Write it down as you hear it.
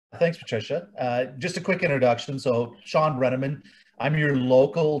Thanks, Patricia. Just a quick introduction. So, Sean Brenneman, I'm your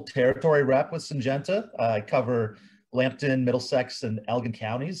local territory rep with Syngenta. I cover Lambton, Middlesex, and Elgin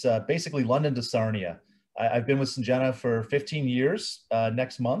counties, basically London to Sarnia. I've been with Syngenta for 15 years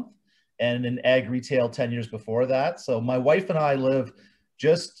next month, and in ag retail 10 years before that. So my wife and I live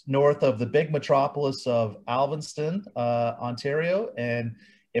just north of the big metropolis of Alvinston, Ontario. And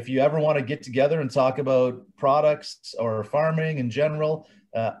if you ever want to get together and talk about products or farming in general,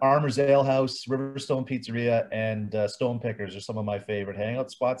 Armour's Ale House, Riverstone Pizzeria, and Stone Pickers are some of my favorite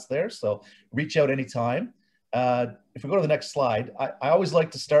hangout spots there. So reach out anytime. If we go to the next slide, I always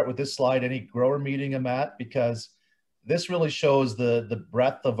like to start with this slide, any grower meeting I'm at, because this really shows the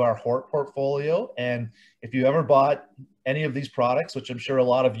breadth of our hort portfolio. And if you ever bought any of these products, which I'm sure a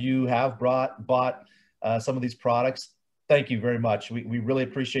lot of you have bought some of these products, thank you very much. We really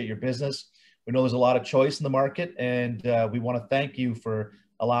appreciate your business. We know there's a lot of choice in the market, and we want to thank you for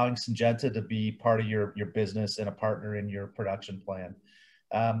allowing Syngenta to be part of your business and a partner in your production plan.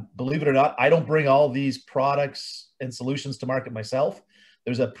 Believe it or not, I don't bring all these products and solutions to market myself.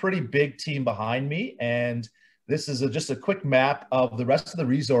 There's a pretty big team behind me, and this is just a quick map of the rest of the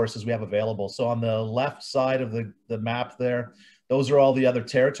resources we have available. So on the left side of the map there, those are all the other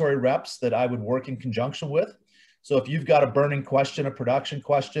territory reps that I would work in conjunction with. So if you've got a burning question, a production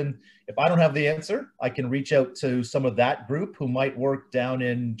question, if I don't have the answer, I can reach out to some of that group who might work down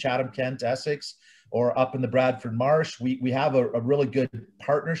in Chatham, Kent, Essex, or up in the Bradford Marsh. We have a really good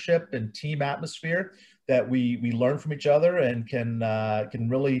partnership and team atmosphere that we learn from each other and can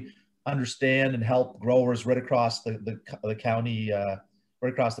really understand and help growers right across the county,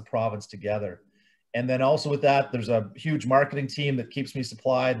 right across the province together. And then also with that, there's a huge marketing team that keeps me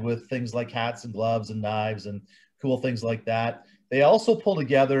supplied with things like hats and gloves and knives and cool things like that. They also pull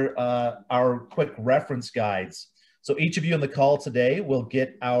together our quick reference guides. So each of you on the call today will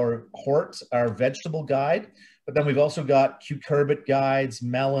get our vegetable guide, but then we've also got cucurbit guides,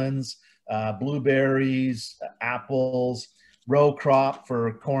 melons, blueberries, apples, row crop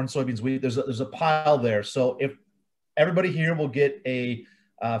for corn, soybeans, wheat. There's a pile there. So if everybody here will get a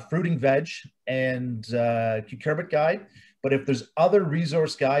fruiting veg and cucurbit guide, but if there's other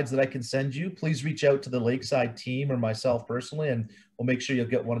resource guides that I can send you, please reach out to the Lakeside team or myself personally, and we'll make sure you'll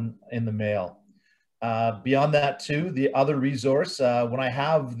get one in the mail. Beyond that too, the other resource, when I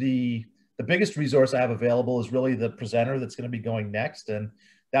have the biggest resource I have available is really the presenter that's going to be going next. And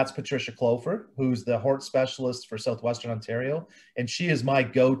that's Patricia Kloepfer, who's the hort specialist for Southwestern Ontario. And she is my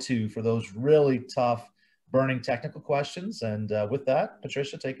go-to for those really tough, burning technical questions. And with that,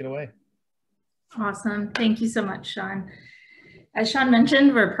 Patricia, take it away. Awesome. Thank you so much, Sean. As Sean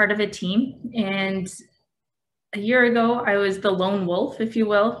mentioned, we're part of a team. And a year ago, I was the lone wolf, if you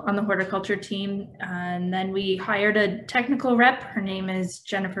will, on the horticulture team. And then we hired a technical rep. Her name is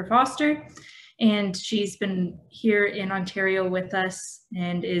Jennifer Foster. And she's been here in Ontario with us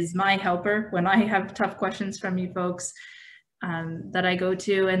and is my helper when I have tough questions from you folks that I go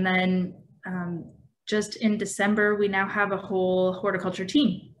to. And then just in December, we now have a whole horticulture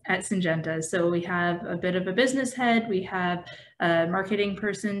team at Syngenta. So we have a bit of a business head, we have a marketing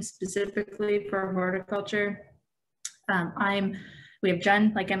person specifically for horticulture. We have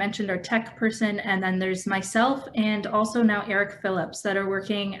Jen, like I mentioned, our tech person, and then there's myself and also now Eric Phillips that are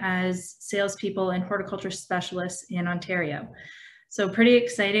working as salespeople and horticulture specialists in Ontario. So pretty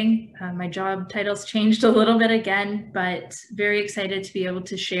exciting. My job title's changed a little bit again, but very excited to be able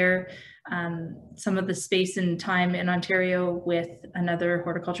to share some of the space and time in Ontario with another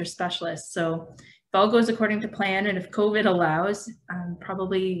horticulture specialist. So if all goes according to plan, and if COVID allows,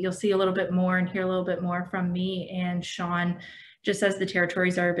 probably you'll see a little bit more and hear a little bit more from me and Sean, just as the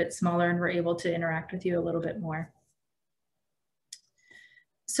territories are a bit smaller and we're able to interact with you a little bit more.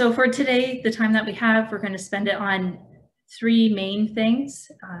 So for today, the time that we have, we're going to spend it on three main things.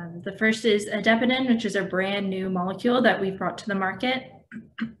 The first is adepidin, which is a brand new molecule that we've brought to the market.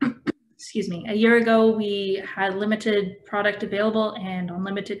 Excuse me. A year ago, we had limited product available and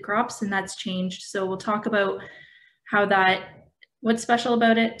unlimited crops, and that's changed. So we'll talk about what's special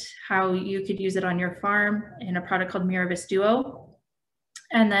about it, how you could use it on your farm in a product called Miravis Duo.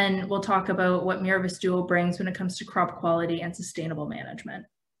 And then we'll talk about what Miravis Duo brings when it comes to crop quality and sustainable management.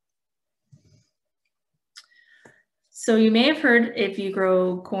 So you may have heard, if you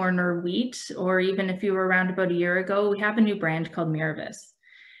grow corn or wheat, or even if you were around about a year ago, we have a new brand called Miravis.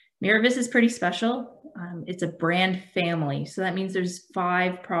 Miravis is pretty special. It's a brand family. So that means there's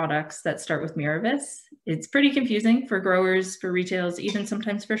 5 products that start with Miravis. It's pretty confusing for growers, for retailers, even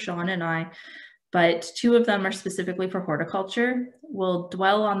sometimes for Sean and I. but 2 of them are specifically for horticulture. We'll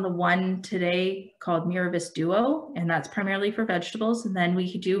dwell on the one today called Miravis Duo, and that's primarily for vegetables. And then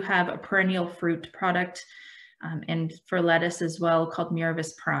we do have a perennial fruit product and for lettuce as well called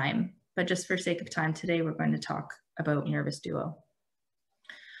Miravis Prime. But just for sake of time today, we're going to talk about Miravis Duo.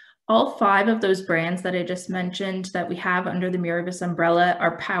 All 5 of those brands that I just mentioned that we have under the Miravis umbrella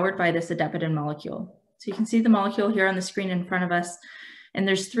are powered by this adaptogen molecule. So you can see the molecule here on the screen in front of us, and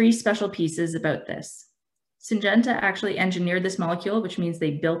there's 3 special pieces about this. Syngenta actually engineered this molecule, which means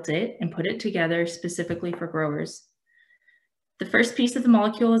they built it and put it together specifically for growers. The first piece of the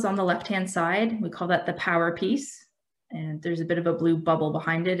molecule is on the left-hand side. We call that the power piece, and there's a bit of a blue bubble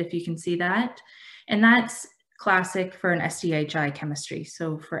behind it if you can see that. And that's classic for an SDHI chemistry.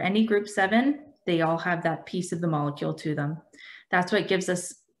 So for any group 7, they all have that piece of the molecule to them. That's what gives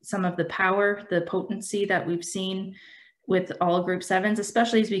us some of the power, the potency that we've seen with all group 7s,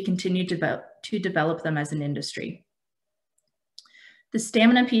 especially as we continue to develop them as an industry. The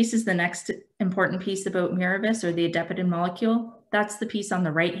stamina piece is the next important piece about Miravis, or the adaptogen molecule. That's the piece on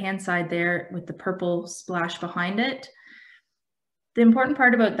the right-hand side there with the purple splash behind it. The important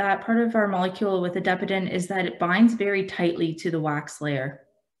part about that part of our molecule with adaptogen is that it binds very tightly to the wax layer.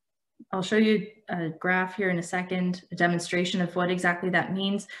 I'll show you a graph here in a second, a demonstration of what exactly that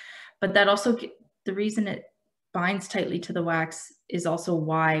means, but that also, the reason it binds tightly to the wax is also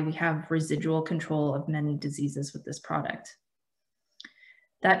why we have residual control of many diseases with this product.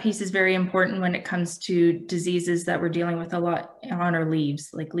 That piece is very important when it comes to diseases that we're dealing with a lot on our leaves,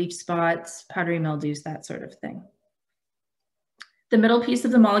 like leaf spots, powdery mildews, that sort of thing. The middle piece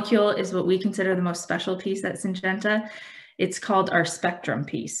of the molecule is what we consider the most special piece at Syngenta. It's called our spectrum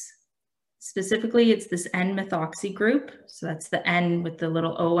piece. Specifically, it's this N-methoxy group. So that's the N with the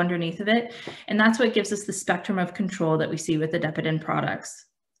little O underneath of it. And that's what gives us the spectrum of control that we see with the adaptogen products.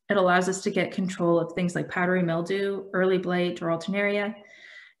 It allows us to get control of things like powdery mildew, early blight or alternaria,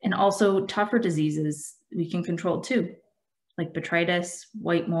 and also tougher diseases we can control too, like botrytis,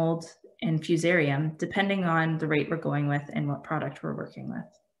 white mold, and fusarium, depending on the rate we're going with and what product we're working with.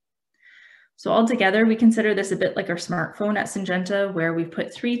 So altogether, we consider this a bit like our smartphone at Syngenta, where we've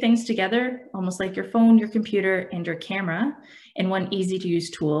put 3 things together, almost like your phone, your computer, and your camera, in one easy to use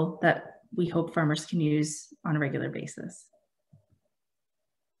tool that we hope farmers can use on a regular basis.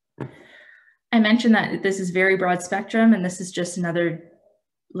 I mentioned that this is very broad spectrum, and this is just another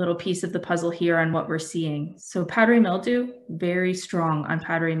little piece of the puzzle here on what we're seeing. So powdery mildew, very strong on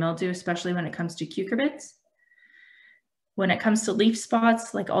powdery mildew, especially when it comes to cucurbits. When it comes to leaf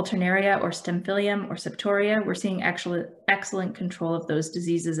spots like alternaria or stemphyllium or septoria, we're seeing excellent control of those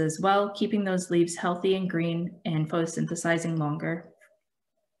diseases as well, keeping those leaves healthy and green and photosynthesizing longer.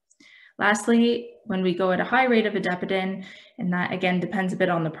 Lastly, when we go at a high rate of adaptogen, and that again depends a bit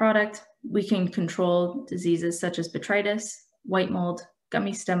on the product, we can control diseases such as botrytis, white mold,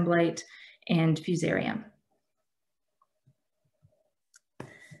 gummy stem blight, and fusarium.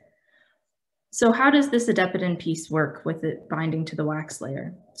 So how does this adaptogen piece work with it binding to the wax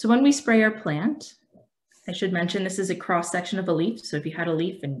layer? So when we spray our plant, I should mention this is a cross section of a leaf. So if you had a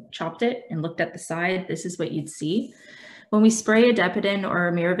leaf and chopped it and looked at the side, this is what you'd see. When we spray adaptogen or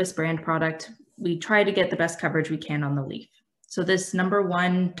a Miravis brand product, we try to get the best coverage we can on the leaf. So this number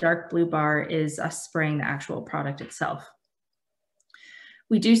 1 dark blue bar is us spraying the actual product itself.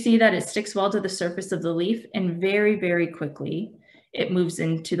 We do see that it sticks well to the surface of the leaf, and very, very quickly, it moves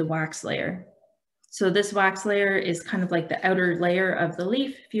into the wax layer. So this wax layer is kind of like the outer layer of the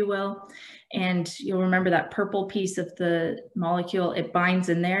leaf, if you will. And you'll remember that purple piece of the molecule, it binds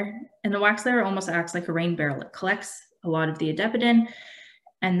in there. And the wax layer almost acts like a rain barrel. It collects a lot of the adaptogen.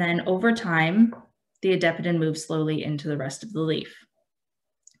 And then over time, the adaptogen moves slowly into the rest of the leaf.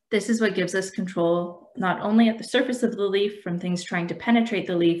 This is what gives us control, not only at the surface of the leaf from things trying to penetrate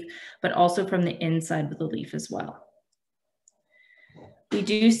the leaf, but also from the inside of the leaf as well. We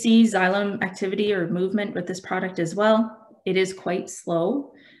do see xylem activity or movement with this product as well. It is quite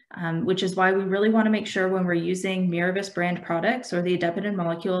slow, which is why we really want to make sure when we're using Miravis brand products or the adaptogen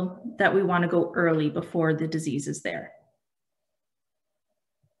molecule that we want to go early before the disease is there.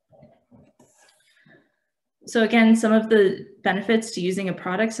 So again, some of the benefits to using a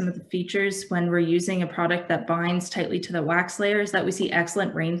product, some of the features when we're using a product that binds tightly to the wax layer is that we see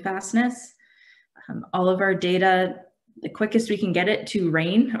excellent rain fastness. All of our data, the quickest we can get it to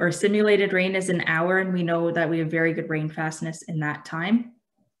rain or simulated rain is an hour, and we know that we have very good rain fastness in that time.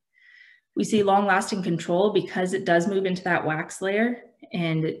 We see long-lasting control because it does move into that wax layer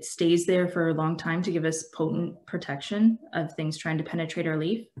and it stays there for a long time to give us potent protection of things trying to penetrate our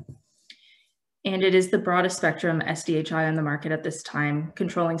leaf. And it is the broadest spectrum SDHI on the market at this time,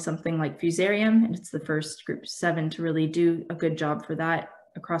 controlling something like Fusarium, and it's the first group 7 to really do a good job for that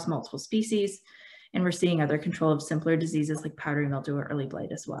across multiple species. And we're seeing other control of simpler diseases like powdery mildew or early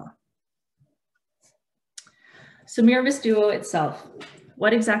blight as well. So Miravis Duo itself,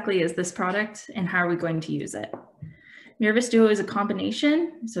 what exactly is this product and how are we going to use it? Miravis Duo is a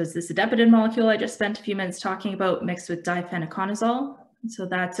combination. So it's this adepidin molecule I just spent a few minutes talking about mixed with difenoconazole. So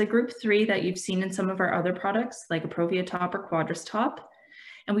that's a group 3 that you've seen in some of our other products like Aprovia Top or Quadris Top.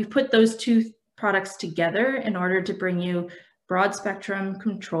 And we've put those 2 products together in order to bring you broad spectrum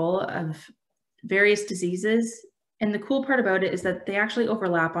control of various diseases. And the cool part about it is that they actually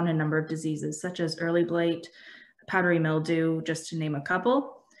overlap on a number of diseases such as early blight, powdery mildew, just to name a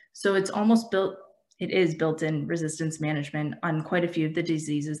couple. So it's almost it is built-in resistance management on quite a few of the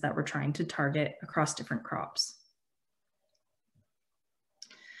diseases that we're trying to target across different crops.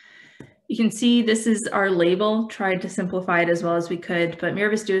 You can see this is our label, tried to simplify it as well as we could, but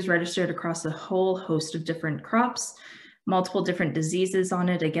Miravis Duo is registered across a whole host of different crops, multiple different diseases on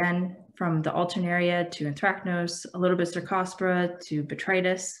it, again, from the Alternaria to Anthracnose, a little bit of Cercospora to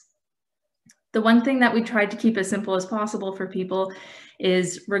Botrytis. The one thing that we tried to keep as simple as possible for people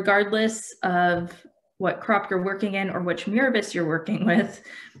is regardless of what crop you're working in or which Miravis you're working with,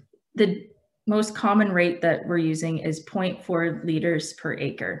 the most common rate that we're using is 0.4 liters per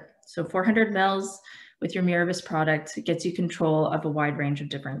acre. So 400 mils with your Miravis product gets you control of a wide range of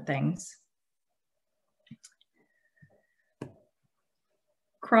different things.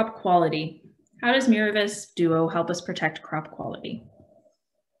 Crop quality. How does Miravis Duo help us protect crop quality?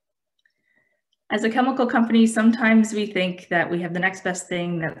 As a chemical company, sometimes we think that we have the next best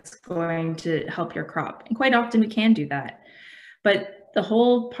thing that's going to help your crop. And quite often we can do that. But the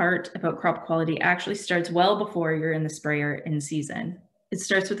whole part about crop quality actually starts well before you're in the sprayer in season. It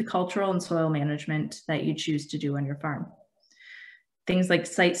starts with the cultural and soil management that you choose to do on your farm. Things like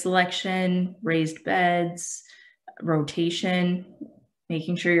site selection, raised beds, rotation,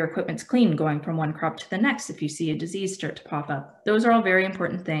 making sure your equipment's clean going from one crop to the next if you see a disease start to pop up. Those are all very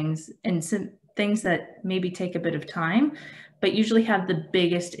important things and some things that maybe take a bit of time, but usually have the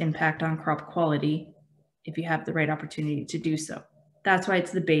biggest impact on crop quality if you have the right opportunity to do so. That's why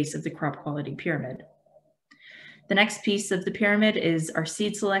it's the base of the crop quality pyramid. The next piece of the pyramid is our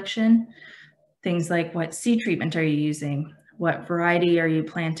seed selection. Things like what seed treatment are you using? What variety are you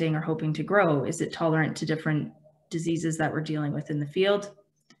planting or hoping to grow? Is it tolerant to different diseases that we're dealing with in the field?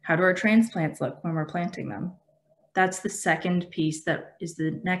 How do our transplants look when we're planting them? That's the second piece that is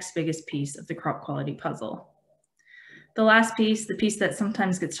the next biggest piece of the crop quality puzzle. The last piece, the piece that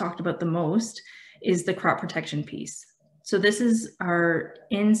sometimes gets talked about the most, is the crop protection piece. So this is our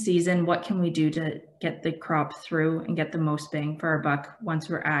in season, what can we do to get the crop through and get the most bang for our buck once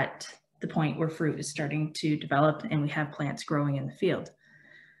we're at the point where fruit is starting to develop and we have plants growing in the field.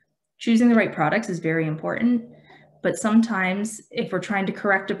 Choosing the right products is very important, but sometimes if we're trying to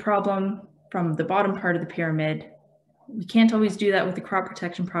correct a problem from the bottom part of the pyramid, we can't always do that with the crop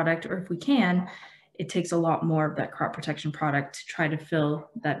protection product, or if we can, it takes a lot more of that crop protection product to try to fill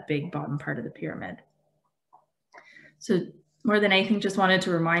that big bottom part of the pyramid. So more than anything, just wanted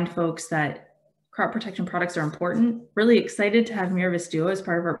to remind folks that crop protection products are important. Really excited to have Miravis Duo as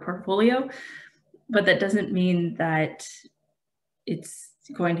part of our portfolio, but that doesn't mean that it's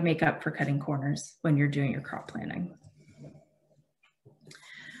going to make up for cutting corners when you're doing your crop planning.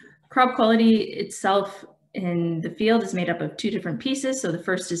 Crop quality itself in the field is made up of 2 different pieces. So the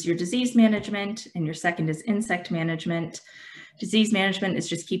first is your disease management and your second is insect management. Disease management is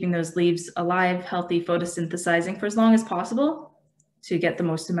just keeping those leaves alive, healthy, photosynthesizing for as long as possible to get the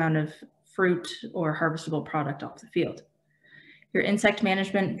most amount of fruit or harvestable product off the field. Your insect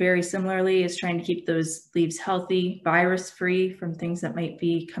management, very similarly, is trying to keep those leaves healthy, virus-free from things that might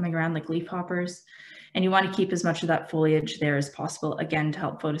be coming around like leafhoppers. And you want to keep as much of that foliage there as possible, again, to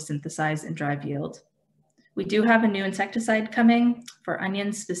help photosynthesize and drive yield. We do have a new insecticide coming for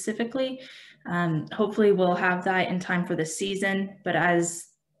onions specifically. Hopefully we'll have that in time for this season, but as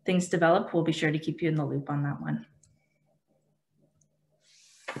things develop, we'll be sure to keep you in the loop on that one.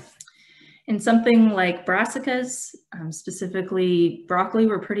 In something like brassicas, specifically broccoli,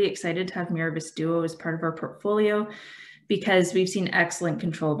 we're pretty excited to have Miravis Duo as part of our portfolio because we've seen excellent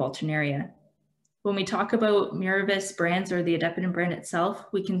control of Alternaria. When we talk about Miravis brands or the adepidin brand itself,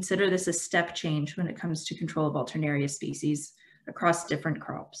 we consider this a step change when it comes to control of Alternaria species across different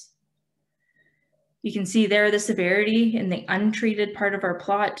crops. You can see there the severity in the untreated part of our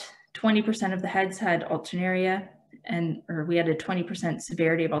plot. 20% of the heads had Alternaria, or we had a 20%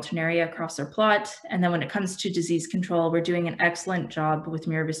 severity of Alternaria across our plot. And then when it comes to disease control, we're doing an excellent job with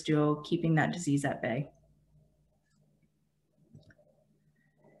Mirabis Duo, keeping that disease at bay.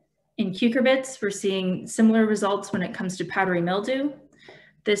 In cucurbits, we're seeing similar results when it comes to powdery mildew.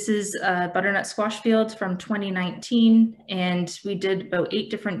 This is a butternut squash field from 2019, and we did about 8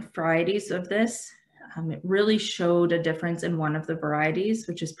 different varieties of this. It really showed a difference in one of the varieties,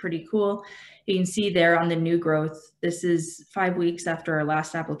 which is pretty cool. You can see there on the new growth, this is 5 weeks after our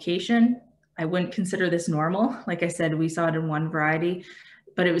last application. I wouldn't consider this normal. Like I said, we saw it in one variety,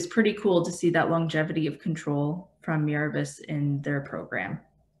 but it was pretty cool to see that longevity of control from Mirabis in their program.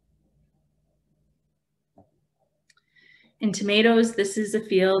 In tomatoes, this is a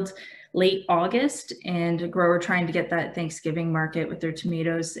field late August, and a grower trying to get that Thanksgiving market with their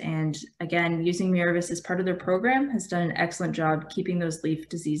tomatoes. And again, using Mirabis as part of their program has done an excellent job keeping those leaf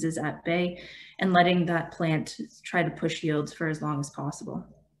diseases at bay and letting that plant try to push yields for as long as possible.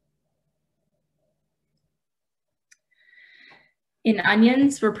 In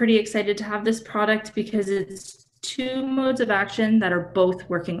onions, we're pretty excited to have this product because it's 2 modes of action that are both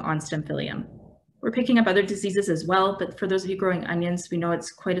working on Stemphyllium. We're picking up other diseases as well, but for those of you growing onions, we know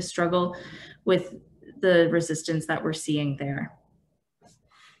it's quite a struggle with the resistance that we're seeing there.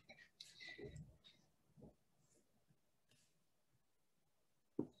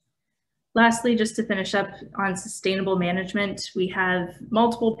 Lastly, just to finish up on sustainable management, we have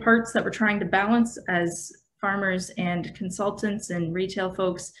multiple parts that we're trying to balance as farmers and consultants and retail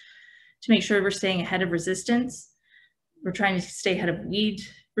folks to make sure we're staying ahead of resistance. We're trying to stay ahead of weed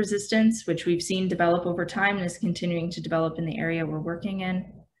resistance, which we've seen develop over time and is continuing to develop in the area we're working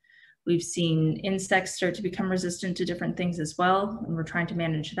in. We've seen insects start to become resistant to different things as well, and we're trying to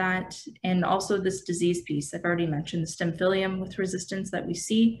manage that. And also this disease piece, I've already mentioned the Stemphyllium with resistance that we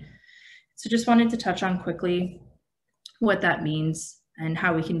see. So just wanted to touch on quickly what that means and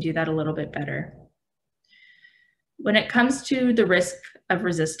how we can do that a little bit better. When it comes to the risk of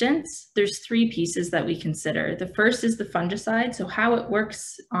resistance, there's 3 pieces that we consider. The first is the fungicide, so how it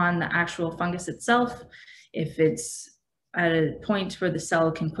works on the actual fungus itself. If it's at a point where the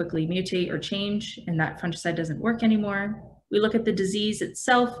cell can quickly mutate or change and that fungicide doesn't work anymore. We look at the disease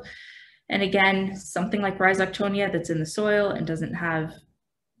itself, and again, something like Rhizoctonia that's in the soil and doesn't have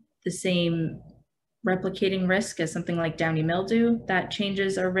the same replicating risk as something like downy mildew, that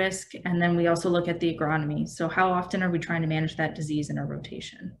changes our risk. And then we also look at the agronomy. So how often are we trying to manage that disease in our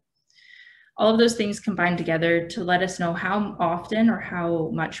rotation? All of those things combine together to let us know how often or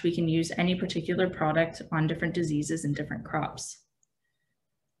how much we can use any particular product on different diseases and different crops.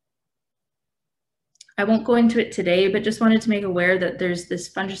 I won't go into it today, but just wanted to make aware that there's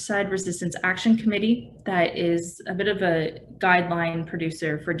this Fungicide Resistance Action Committee that is a bit of a guideline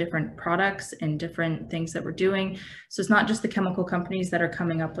producer for different products and different things that we're doing. So it's not just the chemical companies that are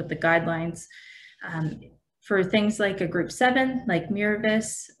coming up with the guidelines. For things like a group 7, like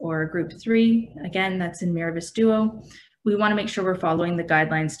Mirabis, or a group 3, again, that's in Mirabis Duo, we want to make sure we're following the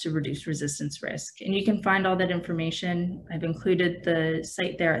guidelines to reduce resistance risk. And you can find all that information. I've included the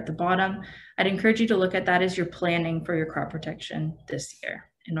site there at the bottom. I'd encourage you to look at that as you're planning for your crop protection this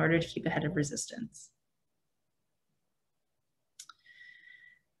year in order to keep ahead of resistance.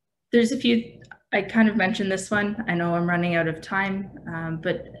 There's a few, I kind of mentioned this one. I know I'm running out of time,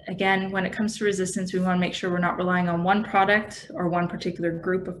 but again, when it comes to resistance, we want to make sure we're not relying on one product or one particular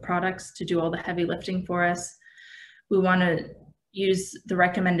group of products to do all the heavy lifting for us. We want to use the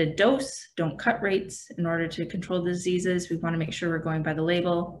recommended dose, don't cut rates in order to control the diseases. We want to make sure we're going by the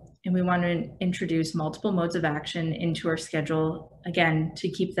label, and we want to introduce multiple modes of action into our schedule, again, to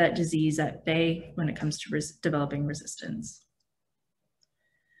keep that disease at bay when it comes to developing resistance.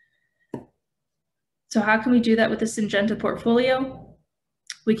 So how can we do that with the Syngenta portfolio?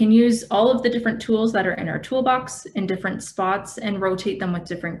 We can use all of the different tools that are in our toolbox in different spots and rotate them with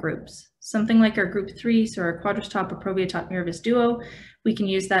different groups. Something like our group 3, so our Quadristop or Probiotop Mirabis Duo, we can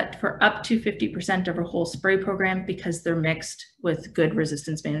use that for up to 50% of our whole spray program because they're mixed with good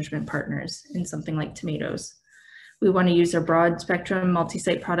resistance management partners in something like tomatoes. We want to use our broad spectrum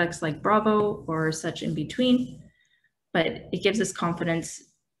multi-site products like Bravo or such in between, but it gives us confidence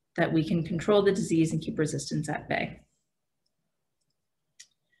that we can control the disease and keep resistance at bay.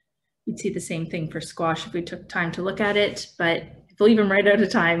 We'd see the same thing for squash if we took time to look at it, but I believe I'm right out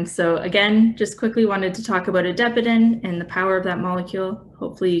of time. So again, just quickly wanted to talk about adepidin and the power of that molecule.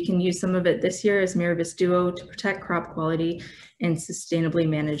 Hopefully you can use some of it this year as Mirabis Duo to protect crop quality and sustainably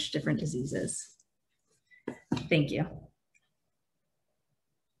manage different diseases. Thank you.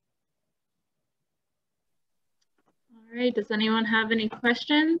 All right, does anyone have any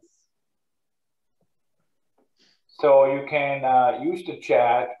questions? So you can use the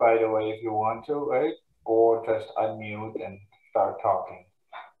chat, by the way, if you want to, right? Or just unmute and start talking.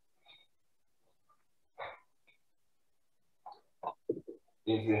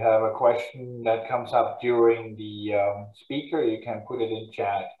 If you have a question that comes up during the speaker, you can put it in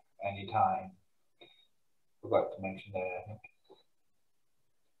chat anytime. Forgot to mention that, I think.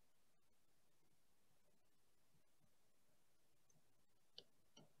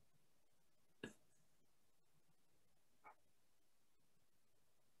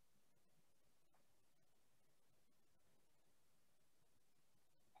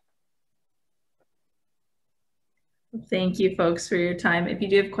 Thank you, folks, for your time. If you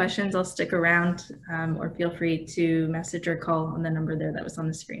do have questions, I'll stick around, or feel free to message or call on the number there that was on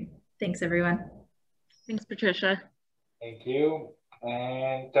the screen. Thanks, everyone. Thanks, Patricia. Thank you.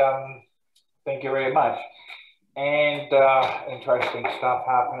 And thank you very much. And interesting stuff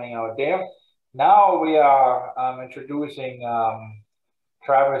happening out there. Now we are introducing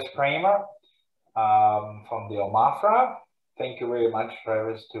Travis Crammer from the OMAFRA. Thank you very much,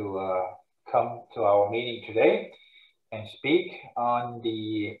 Travis, to come to our meeting today and speak on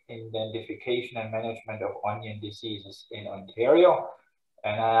the identification and management of onion diseases in Ontario.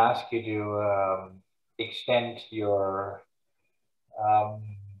 And I ask you to extend your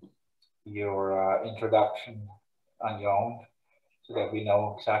introduction on your own so that we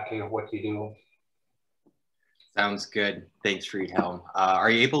know exactly what you do. Sounds good. Thanks, Friedhelm.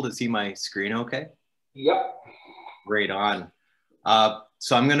 Are you able to see my screen okay? Yep. Right on.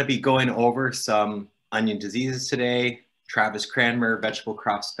 So I'm going to be going over some onion diseases today. Travis Crammer, vegetable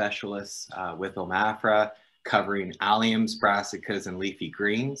crop specialist with OMAFRA, covering alliums, brassicas, and leafy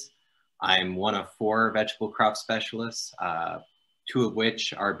greens. I'm one of 4 vegetable crop specialists, 2 of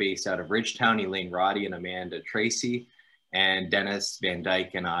which are based out of Ridgetown, Elaine Roddy and Amanda Tracy, and Dennis Van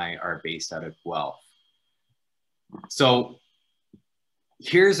Dyke and I are based out of Guelph. So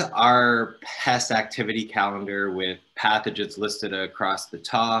here's our pest activity calendar with pathogens listed across the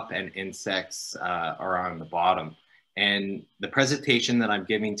top and insects are on the bottom. And the presentation that I'm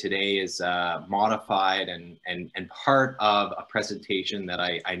giving today is modified and part of a presentation that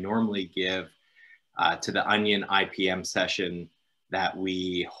I normally give to the Onion IPM session that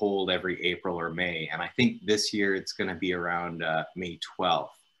we hold every April or May. And I think this year it's going to be around May 12th.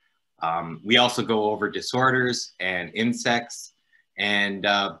 We also go over disorders and insects. And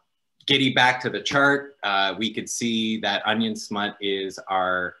getting back to the chart, we could see that onion smut is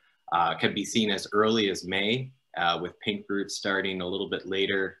can be seen as early as May, with pink roots starting a little bit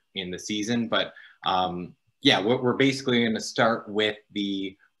later in the season. But yeah, we're basically going to start with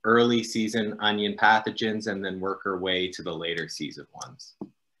the early season onion pathogens and then work our way to the later season ones.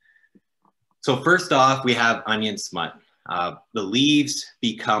 So first off, we have onion smut. The leaves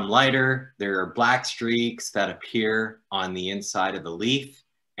become lighter. There are black streaks that appear on the inside of the leaf,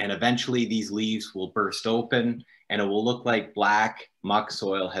 and eventually these leaves will burst open and it will look like black muck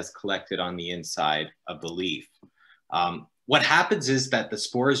soil has collected on the inside of the leaf. What happens is that the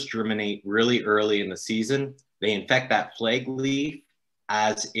spores germinate really early in the season. They infect that flag leaf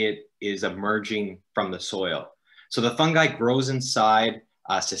as it is emerging from the soil. So the fungi grows inside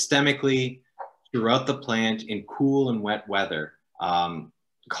systemically throughout the plant in cool and wet weather,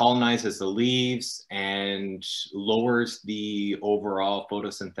 colonizes the leaves and lowers the overall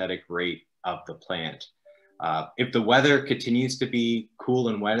photosynthetic rate of the plant. If the weather continues to be cool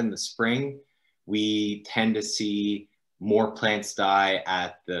and wet in the spring, we tend to see more plants die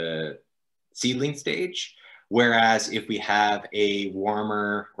at the seedling stage. Whereas if we have a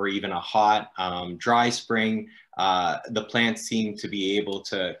warmer or even a hot, dry spring, the plants seem to be able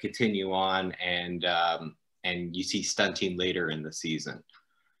to continue on and you see stunting later in the season.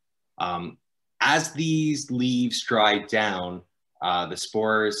 As these leaves dry down, the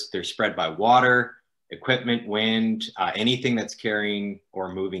spores, they're spread by water, equipment, wind, anything that's carrying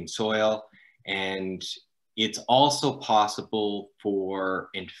or moving soil. And it's also possible for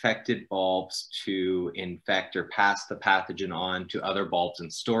infected bulbs to infect or pass the pathogen on to other bulbs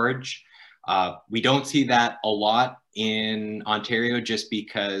in storage. We don't see that a lot in Ontario just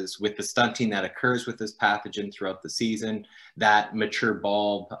because with the stunting that occurs with this pathogen throughout the season, that mature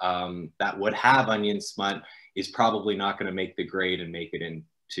bulb that would have onion smut is probably not going to make the grade and make it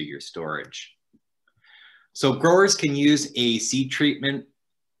into your storage. So growers can use a seed treatment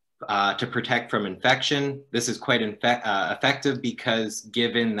to protect from infection. This is quite effective because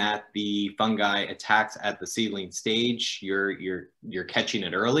given that the fungi attacks at the seedling stage, you're catching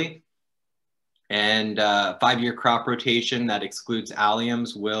it early. And 5-year crop rotation that excludes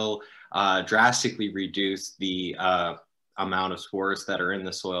alliums will drastically reduce the amount of spores that are in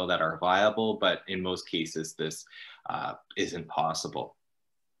the soil that are viable, but in most cases this isn't possible.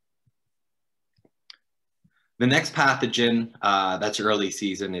 The next pathogen that's early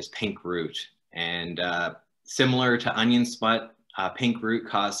season is pink root. And similar to onion smut, pink root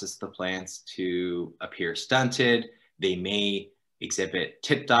causes the plants to appear stunted. They may exhibit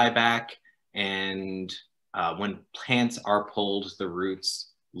tip dieback, and when plants are pulled, the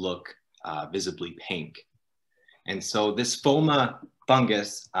roots look visibly pink. And so this phoma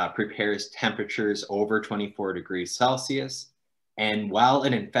fungus prepares temperatures over 24 degrees Celsius. And while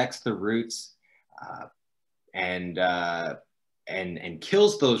it infects the roots and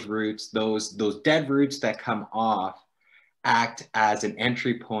kills those roots, those dead roots that come off act as an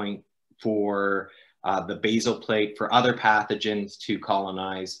entry point for the basal plate for other pathogens to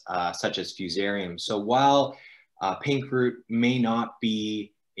colonize, such as fusarium. So while pink root may not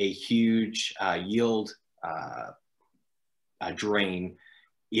be a huge yield drain,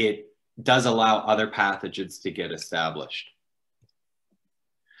 it does allow other pathogens to get established.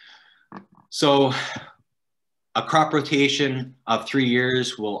 So a crop rotation of 3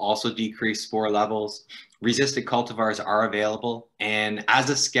 years will also decrease spore levels. Resistant cultivars are available. And as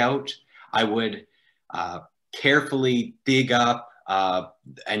a scout, I would carefully dig up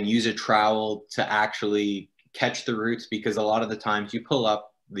and use a trowel to actually catch the roots, because a lot of the times you pull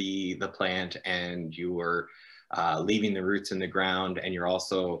up the plant and you are leaving the roots in the ground, and you're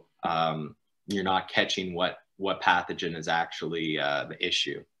also, you're not catching what pathogen is actually the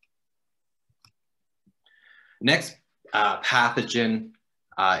issue. Next pathogen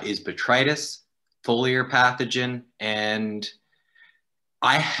is botrytis, foliar pathogen, and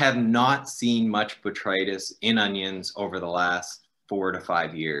I have not seen much botrytis in onions over the last 4 to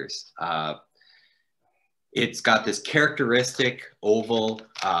 5 years. It's got this characteristic oval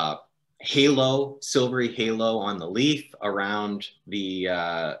halo, silvery halo on the leaf around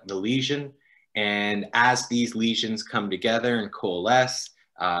the lesion, and as these lesions come together and coalesce,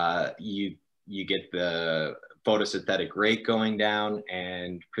 you get the photosynthetic rate going down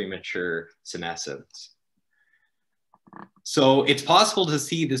and premature senescence. So it's possible to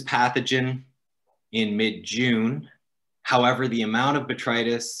see this pathogen in mid-June. However, the amount of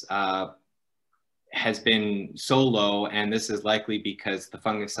botrytis has been so low, and this is likely because the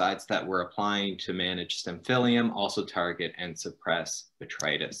fungicides that we're applying to manage Stemphylium also target and suppress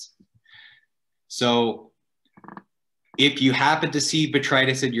botrytis. So if you happen to see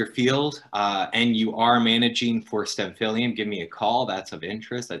botrytis in your field and you are managing for Stemphylium, give me a call. That's of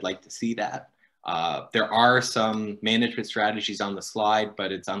interest. I'd like to see that. There are some management strategies on the slide,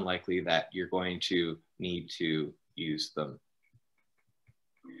 but it's unlikely that you're going to need to use them.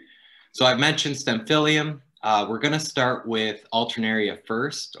 So I've mentioned Stemphylium. We're going to start with Alternaria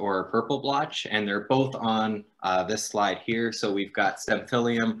first, or purple blotch, and they're both on this slide here. So we've got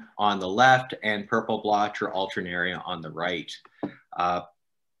Stemphylium on the left and purple blotch or Alternaria on the right.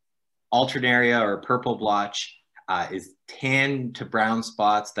 Alternaria or purple blotch is tan to brown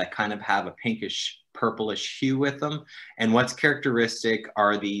spots that kind of have a pinkish purplish hue with them. And what's characteristic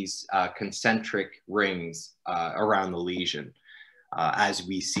are these concentric rings around the lesion, as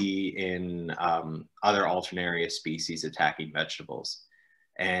we see in other Alternaria species attacking vegetables.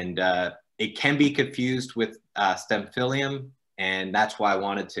 And it can be confused with Stemphylium, and that's why I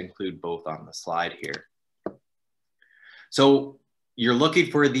wanted to include both on the slide here. So you're looking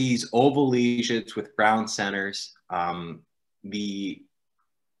for these oval lesions with brown centers. The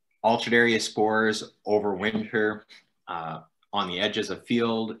Alternaria spores overwinter on the edges of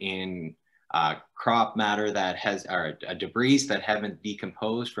field in crop matter that has, or debris that haven't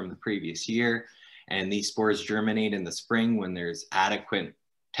decomposed from the previous year. And these spores germinate in the spring when there's adequate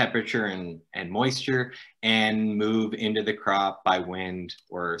temperature and moisture, and move into the crop by wind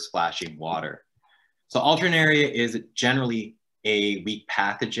or splashing water. So Alternaria is generally a weak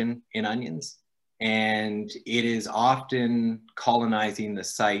pathogen in onions, and it is often colonizing the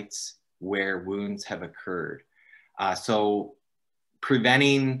sites where wounds have occurred. So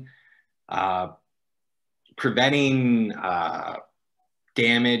preventing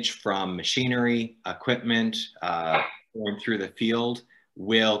damage from machinery, equipment going through the field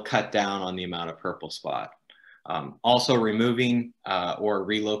will cut down on the amount of purple spot. Also removing or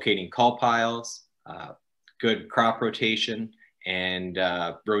relocating cull piles, good crop rotation, and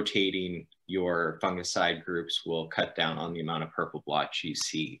rotating your fungicide groups will cut down on the amount of purple blotch you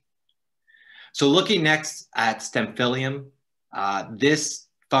see. So looking next at Stemphylium, this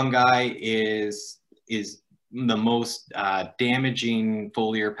fungi is the most damaging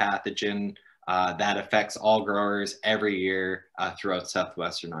foliar pathogen that affects all growers every year throughout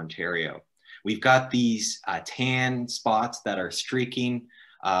southwestern Ontario. We've got these tan spots that are streaking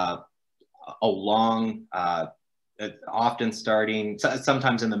along often starting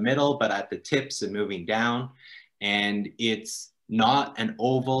sometimes in the middle, but at the tips and moving down. And it's not an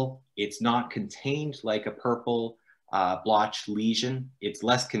oval. It's not contained like a purple blotched lesion. It's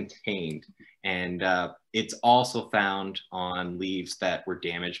less contained. And it's also found on leaves that were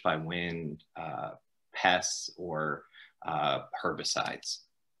damaged by wind, pests, or herbicides.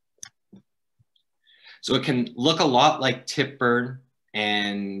 So it can look a lot like tip burn,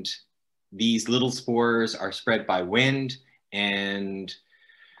 and these little spores are spread by wind. And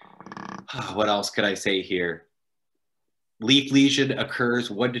what else could I say here? Leaf lesion occurs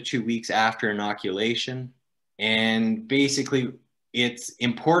 1 to 2 weeks after inoculation. And basically, it's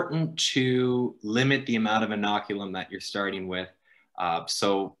important to limit the amount of inoculum that you're starting with.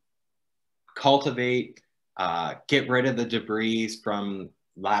 So cultivate, get rid of the debris from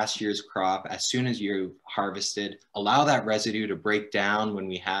last year's crop as soon as you've harvested. Allow that residue to break down when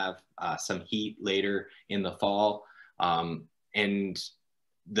we have some heat later in the fall. And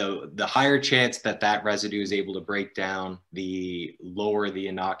the higher chance that that residue is able to break down, the lower the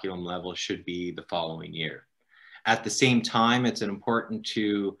inoculum level should be the following year. At the same time, it's important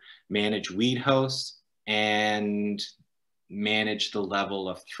to manage weed hosts and manage the level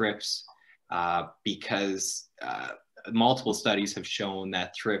of thrips because multiple studies have shown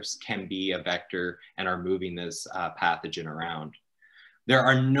that thrips can be a vector and are moving this pathogen around. There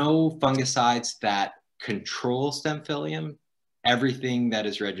are no fungicides that control stem phyllium. Everything that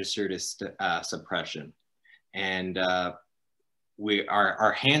is registered is suppression. And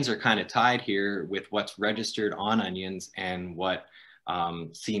our hands are kind of tied here with what's registered on onions and what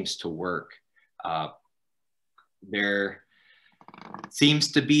seems to work. There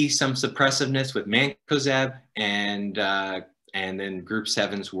seems to be some suppressiveness with mancozeb, and then group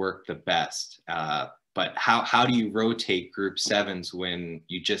 7s work the best. But how do you rotate group 7s when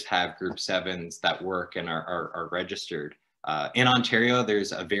you just have group 7s that work and are registered? In Ontario,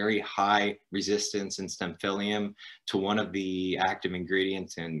 there's a very high resistance in stem phyllium to one of the active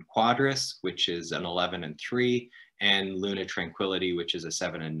ingredients in Quadris, which is an 11 and 3, and Luna Tranquility, which is a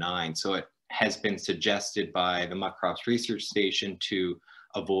 7 and 9. So it has been suggested by the McCrae Research Station to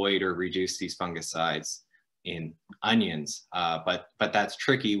avoid or reduce these fungicides in onions, but that's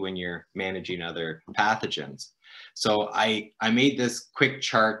tricky when you're managing other pathogens. So I made this quick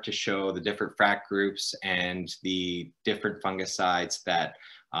chart to show the different frac groups and the different fungicides that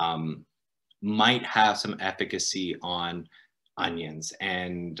might have some efficacy on onions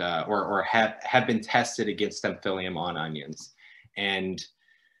and or have been tested against stem phyllium on onions. And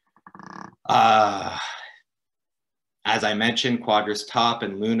as I mentioned, Quadris Top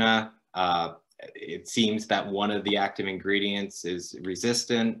and Luna, it seems that one of the active ingredients is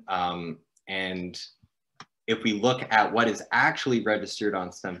resistant. And if we look at what is actually registered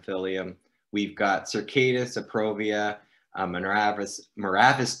on stem phyllium, we've got Circatus, Aprovia,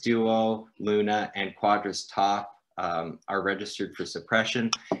 Moravis Duo, Luna, and Quadris Top are registered for suppression.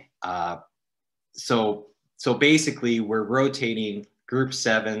 So basically, we're rotating group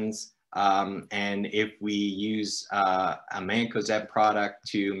 7s. And if we use a mancozeb product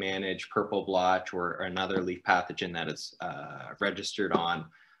to manage purple blotch or another leaf pathogen that is registered on,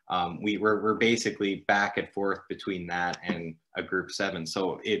 we're basically back and forth between that and a group 7.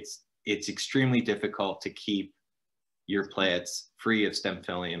 So it's extremely difficult to keep your plants free of stem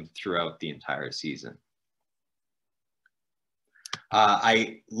phyllium throughout the entire season.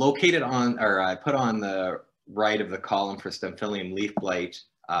 I located on, or I put on the right of the column for stem phyllium leaf blight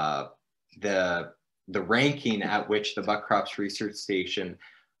the ranking at which the Buck Crops Research Station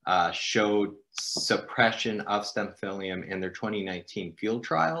showed suppression of stem phyllium in their 2019 field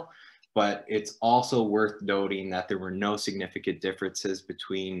trial. But it's also worth noting that there were no significant differences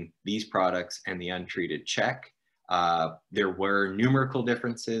between these products and the untreated check. There were numerical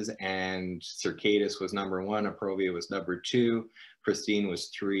differences, and Circatus was number 1, Aprovia was number 2, Pristine was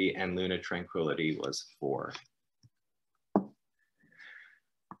 3, and Luna Tranquility was 4.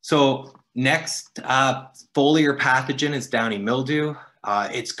 So next foliar pathogen is downy mildew.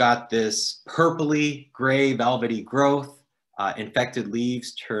 It's got this purpley gray velvety growth. Infected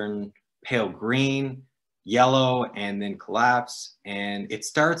leaves turn pale green, yellow, and then collapse. And it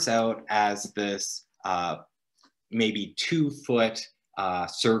starts out as this maybe 2-foot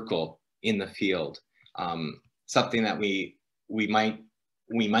circle in the field. Something that we might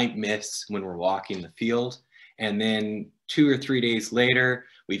miss when we're walking the field. And then 2 or 3 days later,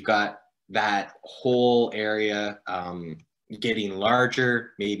 we've got that whole area getting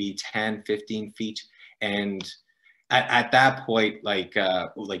larger, maybe 10, 15 feet. And at that point, like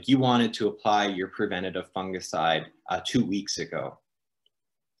you wanted to apply your preventative fungicide 2 weeks ago.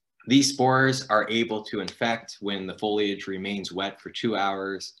 These spores are able to infect when the foliage remains wet for 2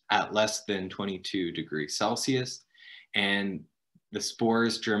 hours at less than 22 degrees Celsius, and the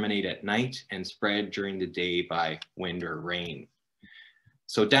spores germinate at night and spread during the day by wind or rain.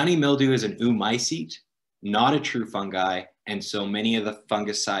 So downy mildew is an oomycete, not a true fungi, and so many of the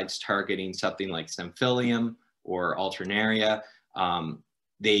fungicides targeting something like Symphylium or Alternaria,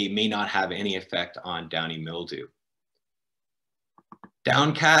 they may not have any effect on downy mildew.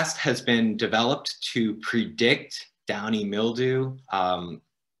 Downcast has been developed to predict downy mildew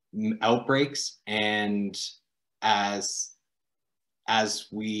outbreaks, and as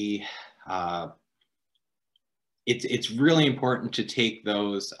we, it's really important to take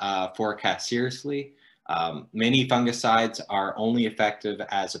those forecasts seriously. Many fungicides are only effective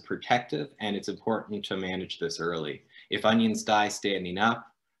as a protective, and it's important to manage this early. If onions die standing up,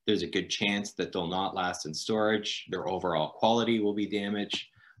 there's a good chance that they'll not last in storage. Their overall quality will be damaged.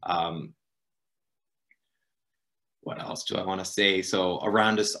 What else do I want to say? So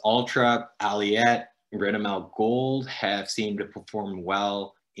Arundus Ultra, Aliette, Ridamel Gold have seemed to perform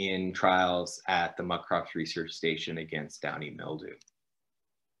well in trials at the Muckcroft Research Station against downy mildew.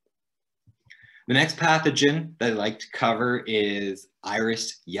 The next pathogen that I'd like to cover is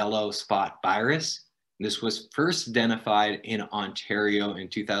iris yellow spot virus. This was first identified in Ontario in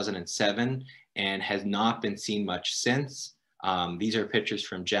 2007 and has not been seen much since. These are pictures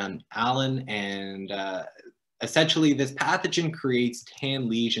from Jen Allen, and essentially this pathogen creates tan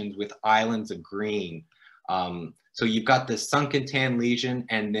lesions with islands of green. So you've got this sunken tan lesion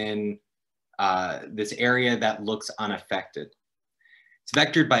and then this area that looks unaffected. It's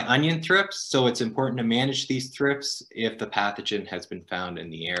vectored by onion thrips, so it's important to manage these thrips if the pathogen has been found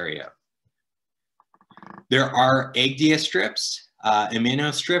in the area. There are Agdia strips,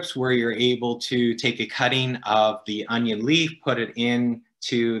 amino strips, where you're able to take a cutting of the onion leaf, put it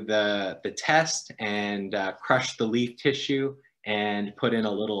into the test, and crush the leaf tissue and put in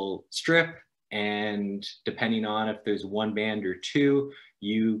a little strip. And depending on if there's one band or two,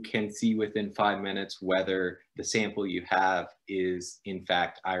 you can see within 5 minutes whether the sample you have is in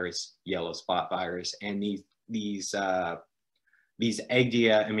fact iris yellow spot virus. And these Agdia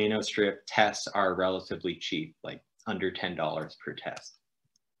amino strip tests are relatively cheap, like under $10 per test.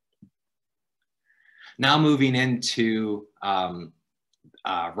 Now moving into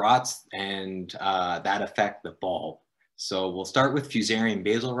rots and that affect the bulb. So we'll start with Fusarium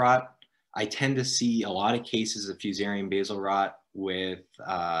basal rot. I tend to see a lot of cases of Fusarium basal rot with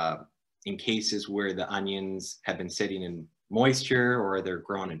in cases where the onions have been sitting in moisture or they're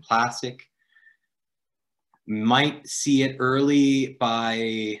grown in plastic. Might see it early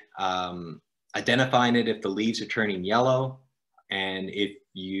by identifying it if the leaves are turning yellow, and if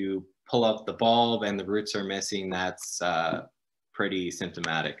you pull up the bulb and the roots are missing, that's pretty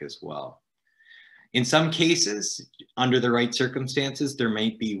symptomatic as well. In some cases, under the right circumstances, there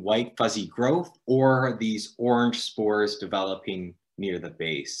might be white fuzzy growth or these orange spores developing near the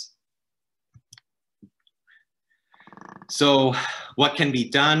base. So what can be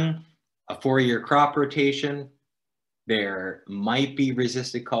done? A 4-year crop rotation. There might be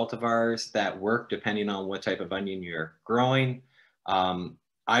resistant cultivars that work depending on what type of onion you're growing.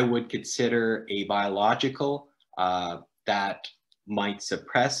 I would consider a biological that might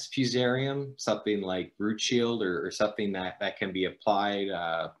suppress Fusarium, something like Root Shield or something that can be applied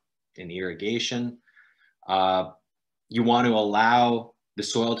in irrigation. You want to allow the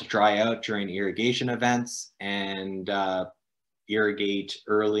soil to dry out during irrigation events and irrigate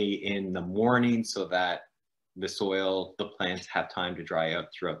early in the morning so that the plants have time to dry out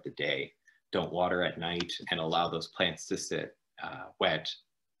throughout the day. Don't water at night and allow those plants to sit wet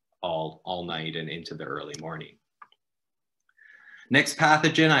all night and into the early morning. Next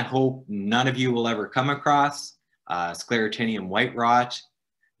pathogen I hope none of you will ever come across, Sclerotinium white rot.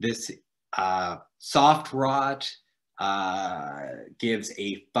 This soft rot gives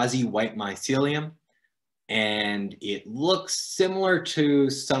a fuzzy white mycelium, and it looks similar to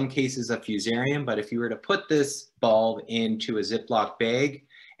some cases of Fusarium, but if you were to put this bulb into a Ziploc bag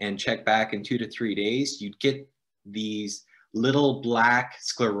and check back in 2 to 3 days, you'd get these little black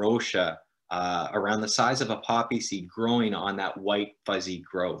sclerotia around the size of a poppy seed growing on that white fuzzy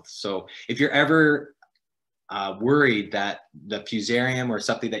growth. So if you're ever worried that the Fusarium or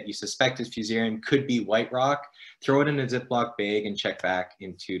something that you suspect is Fusarium could be white rock, throw it in a Ziploc bag and check back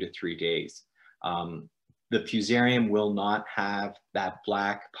in 2 to 3 days. The Fusarium will not have that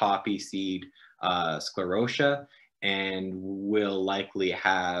black poppy seed sclerotia and will likely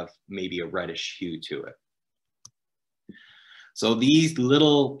have maybe a reddish hue to it. So these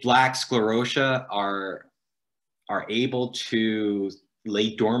little black sclerotia are able to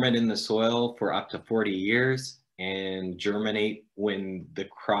lay dormant in the soil for up to 40 years and germinate when the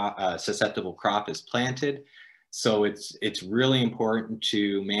susceptible crop is planted. So it's really important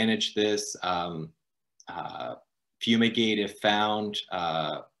to manage this, fumigate if found,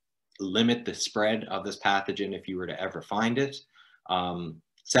 limit the spread of this pathogen if you were to ever find it.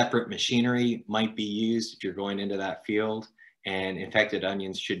 Separate machinery might be used if you're going into that field, and infected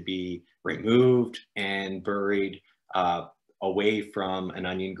onions should be removed and buried away from an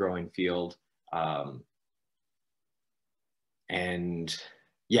onion growing field. And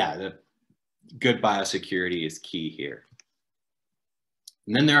yeah, the good biosecurity is key here.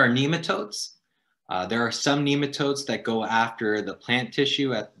 And then there are nematodes. There are some nematodes that go after the plant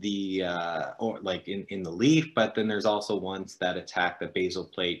tissue at the, or like in the leaf, but then there's also ones that attack the basal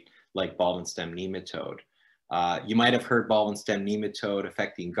plate, like bulb and stem nematode. You might have heard bulb and stem nematode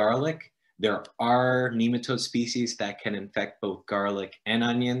affecting garlic. There are nematode species that can infect both garlic and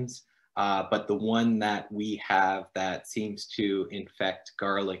onions, but the one that we have that seems to infect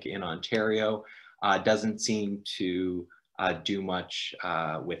garlic in Ontario doesn't seem to do much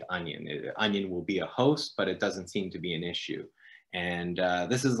with onion. Onion will be a host, but it doesn't seem to be an issue. And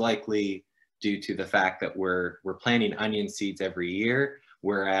this is likely due to the fact that we're planting onion seeds every year,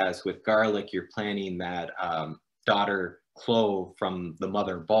 whereas with garlic, you're planting that daughter clove from the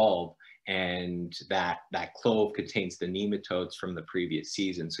mother bulb, and that clove contains the nematodes from the previous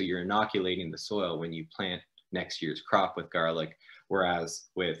season. So you're inoculating the soil when you plant next year's crop with garlic, whereas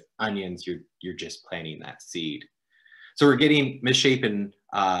with onions, you're just planting that seed. So we're getting misshapen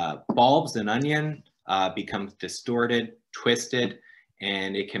bulbs. An onion becomes distorted, twisted,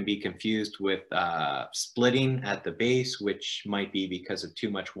 and it can be confused with splitting at the base, which might be because of too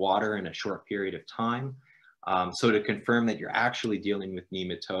much water in a short period of time. So to confirm that you're actually dealing with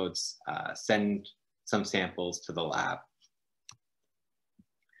nematodes, send some samples to the lab.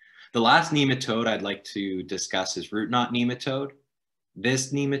 The last nematode I'd like to discuss is root knot nematode.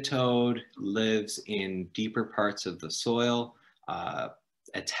 This nematode lives in deeper parts of the soil,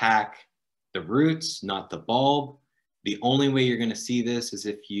 attack the roots, not the bulb. The only way you're going to see this is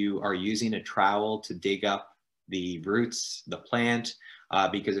if you are using a trowel to dig up the roots, the plant,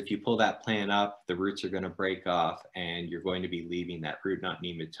 because if you pull that plant up, the roots are going to break off and you're going to be leaving that root knot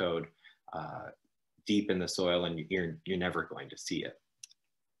nematode deep in the soil, and you're never going to see it.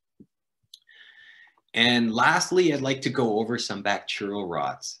 And lastly, I'd like to go over some bacterial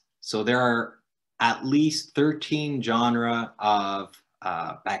rots. So there are at least 13 genera of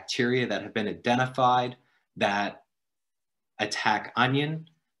bacteria that have been identified that attack onion,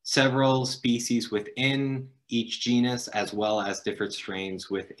 several species within each genus, as well as different strains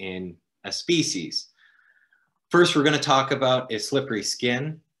within a species. First, we're going to talk about is slippery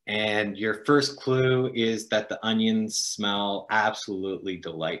skin. And your first clue is that the onions smell absolutely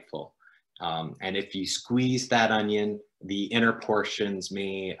delightful. And if you squeeze that onion, the inner portions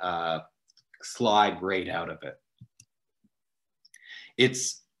may slide right out of it.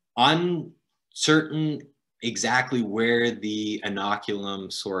 It's uncertain exactly where the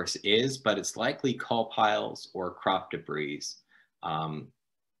inoculum source is, but it's likely coal piles or crop debris.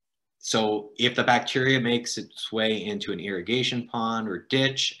 So if the bacteria makes its way into an irrigation pond or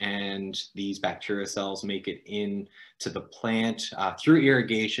ditch, and these bacteria cells make it into the plant through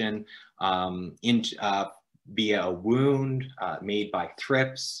irrigation, via a wound made by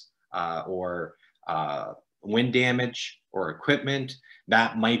thrips or wind damage or equipment,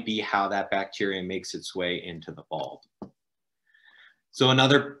 that might be how that bacteria makes its way into the bulb. So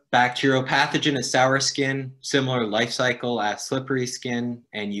another bacterial pathogen is sour skin, similar life cycle as slippery skin,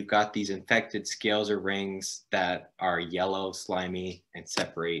 and you've got these infected scales or rings that are yellow, slimy, and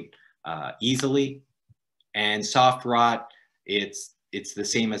separate easily. And soft rot, it's the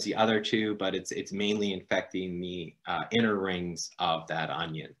same as the other two, but it's mainly infecting the inner rings of that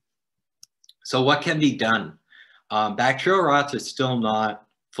onion. So what can be done? Bacterial rots are still not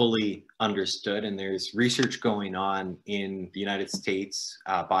fully understood, and there's research going on in the United States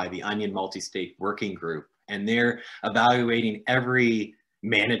by the Onion Multi-State Working Group, and they're evaluating every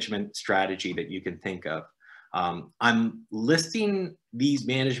management strategy that you can think of. I'm listing these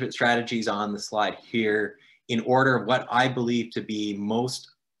management strategies on the slide here in order of what I believe to be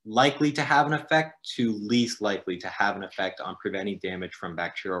most likely to have an effect to least likely to have an effect on preventing damage from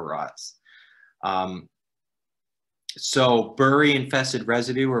bacterial rots. So bury infested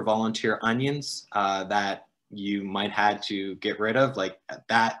residue or volunteer onions that you might had to get rid of, like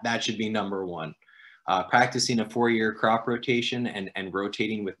that should be number one. Practicing a 4-year crop rotation and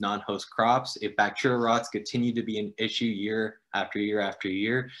rotating with non-host crops. If bacterial rots continue to be an issue year after year after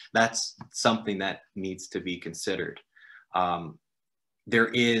year, that's something that needs to be considered. there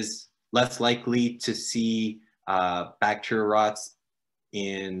is less likely to see bacterial rots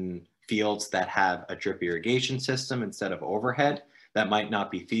in fields that have a drip irrigation system instead of overhead. That might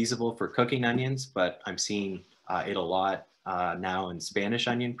not be feasible for cooking onions, but I'm seeing it a lot now in Spanish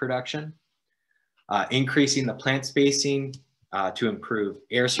onion production. Increasing the plant spacing to improve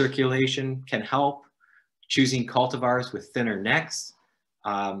air circulation can help. Choosing cultivars with thinner necks.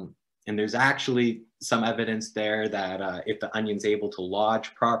 And there's actually some evidence there that if the onion's able to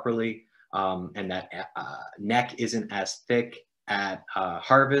lodge properly and that neck isn't as thick at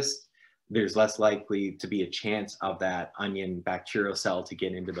harvest, there's less likely to be a chance of that onion bacterial cell to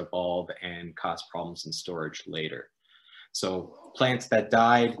get into the bulb and cause problems in storage later. So plants that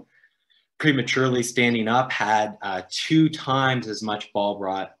died prematurely standing up had 2 times as much bulb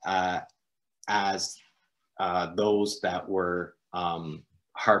rot as those that were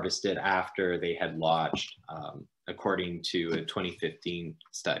harvested after they had lodged, according to a 2015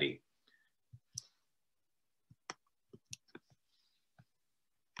 study.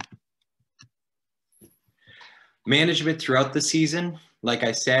 Management throughout the season, like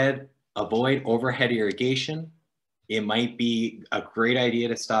I said, avoid overhead irrigation. It might be a great idea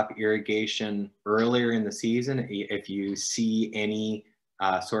to stop irrigation earlier in the season if you see any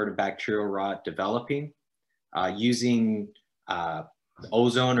sort of bacterial rot developing. Using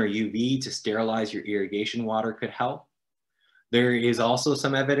ozone or UV to sterilize your irrigation water could help. There is also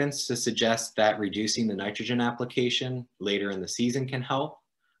some evidence to suggest that reducing the nitrogen application later in the season can help.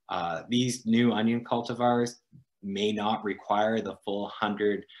 These new onion cultivars may not require the full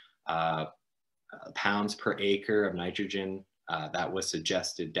 100 pounds per acre of nitrogen that was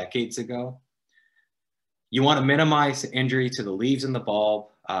suggested decades ago. You want to minimize injury to the leaves in the bulb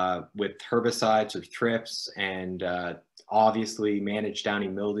with herbicides or thrips, and obviously manage downy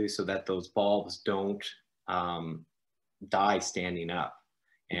mildew so that those bulbs don't die standing up.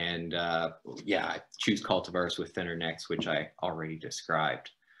 And yeah, choose cultivars with thinner necks, which I already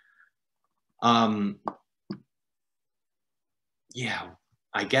described. Yeah,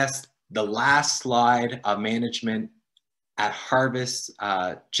 I guess the last slide of management at harvest,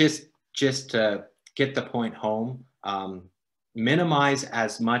 just to get the point home, minimize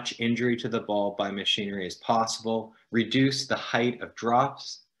as much injury to the bulb by machinery as possible, reduce the height of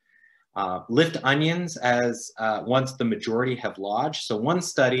drops, lift onions as once the majority have lodged. So one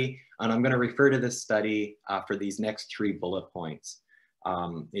study, and I'm going to refer to this study for these next 3 bullet points.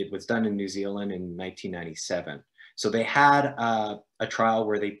 It was done in New Zealand in 1997. So they had a trial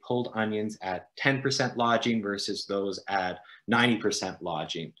where they pulled onions at 10% lodging versus those at 90%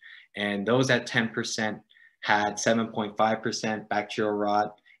 lodging. And those at 10% had 7.5% bacterial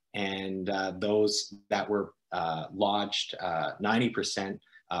rot, and those that were lodged 90%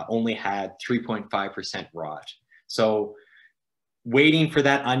 only had 3.5% rot. So waiting for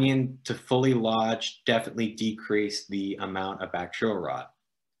that onion to fully lodge definitely decreased the amount of bacterial rot.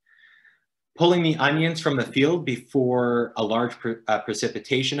 Pulling the onions from the field before a large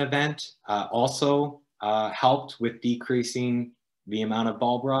precipitation event also helped with decreasing the amount of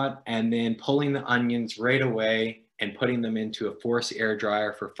bulb rot, and then pulling the onions right away and putting them into a forced air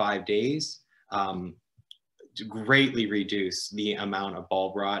dryer for 5 days to greatly reduce the amount of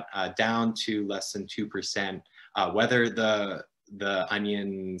bulb rot down to less than 2%, whether the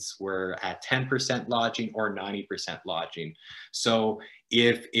onions were at 10% lodging or 90% lodging. So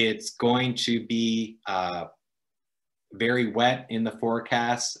if it's going to be very wet in the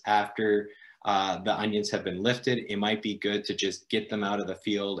forecast after the onions have been lifted, it might be good to just get them out of the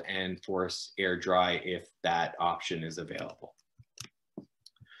field and force air dry if that option is available.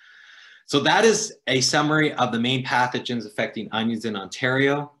 So that is a summary of the main pathogens affecting onions in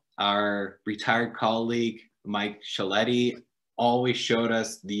Ontario. Our retired colleague, Mike Shaletti, always showed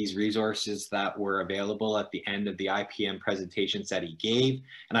us these resources that were available at the end of the IPM presentations that he gave.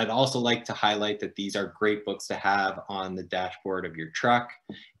 And I'd also like to highlight that these are great books to have on the dashboard of your truck.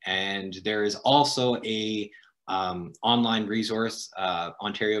 And there is also a online resource,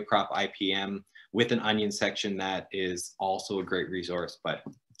 Ontario Crop IPM, with an onion section that is also a great resource, but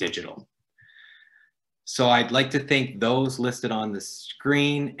digital. So I'd like to thank those listed on the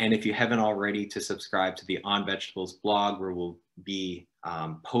screen. And if you haven't already, to subscribe to the On Vegetables blog, where we'll be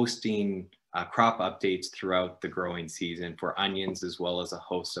posting crop updates throughout the growing season for onions, as well as a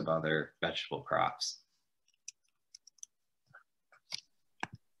host of other vegetable crops.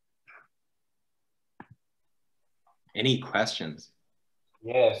 Any questions?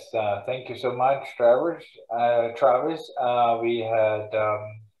 Yes, thank you so much, Travis. We had,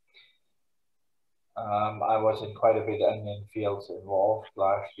 I was in quite a bit of onion fields involved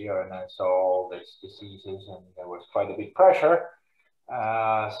last year, and I saw all these diseases, and there was quite a big pressure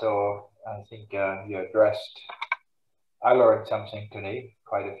So I think you addressed, I learned something today,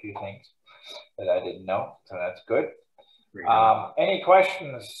 quite a few things that I didn't know, so that's good. Any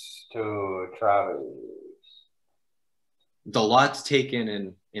questions to Travis? The lot's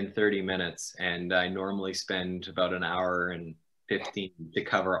taken in 30 minutes, and I normally spend about an hour and 15 to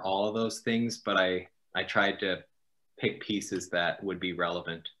cover all of those things, but I tried to pick pieces that would be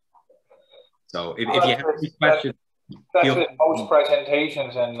relevant. So if you have any questions, that's with most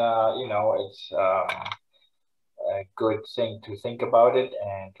presentations, and you know, it's a good thing to think about it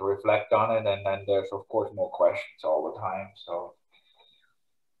and to reflect on it, and then there's of course more questions all the time. So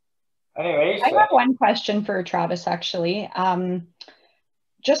anyways, I have one question for Travis, actually.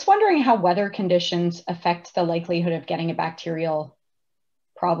 Just wondering how weather conditions affect the likelihood of getting a bacterial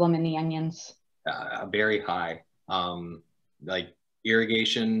problem in the onions. Very high. Like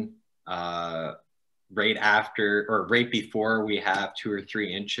irrigation, right after or right before we have 2 or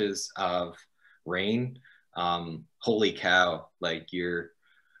 3 inches of rain, holy cow, like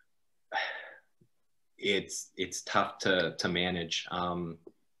it's tough to manage.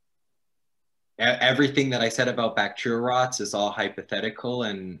 Everything that I said about bacterial rots is all hypothetical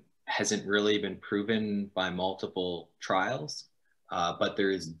and hasn't really been proven by multiple trials, but there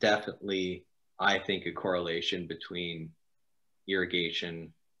is definitely, I think, a correlation between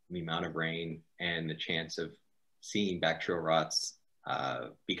irrigation, the amount of rain, and the chance of seeing bacterial rots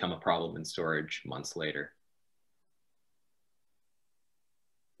become a problem in storage months later.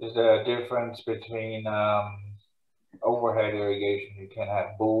 Is there a difference between overhead irrigation? You can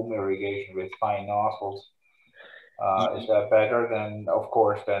have boom irrigation with fine nozzles. Is that better than, of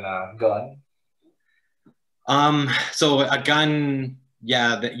course, than a gun? So a gun,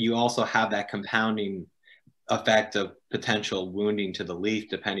 yeah, that you also have that compounding effect of potential wounding to the leaf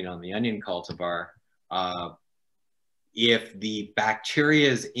depending on the onion cultivar. If the bacteria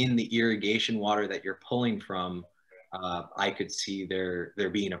is in the irrigation water that you're pulling from, I could see there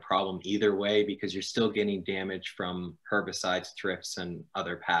being a problem either way, because you're still getting damage from herbicides, thrips, and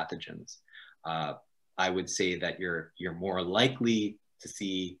other pathogens. I would say that you're more likely to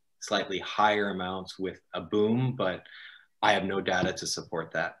see slightly higher amounts with a boom, but I have no data to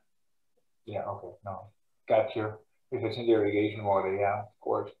support that. Yeah, okay, no, got you. If it's in the irrigation water, yeah, of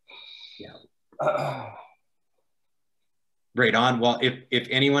course. Yeah. Right on. Well, if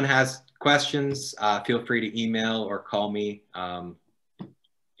anyone has questions, feel free to email or call me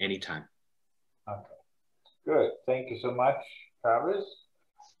anytime. Okay, good. Thank you so much, Travis.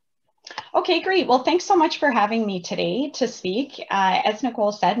 Okay, great. Well, thanks so much for having me today to speak. As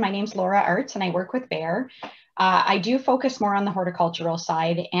Nicole said, my name's Laura Arts and I work with Bayer. I do focus more on the horticultural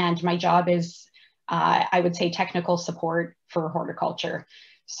side, and my job is, I would say, technical support for horticulture.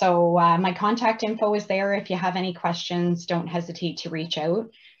 So my contact info is there. If you have any questions, don't hesitate to reach out.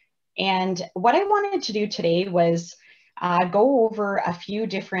 And what I wanted to do today was go over a few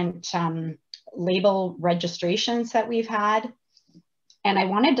different label registrations that we've had. And I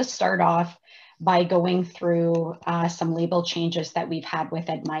wanted to start off by going through some label changes that we've had with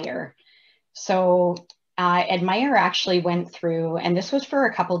Admire. So Admire actually went through, and this was for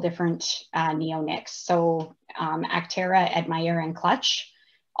a couple different neonics. So Actera, Admire, and Clutch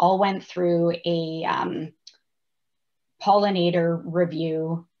all went through a pollinator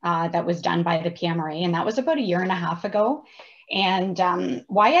review that was done by the PMRA, and that was about 1.5 years ago. And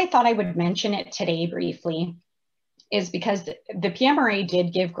why I thought I would mention it today briefly is because the PMRA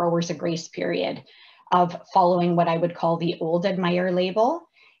did give growers a grace period of following what I would call the old Admire label.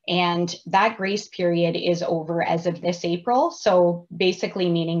 And that grace period is over as of this April. So basically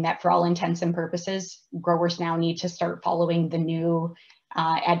meaning that for all intents and purposes, growers now need to start following the new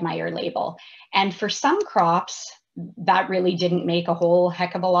Admire label. And for some crops, that really didn't make a whole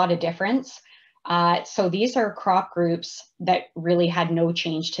heck of a lot of difference. So these are crop groups that really had no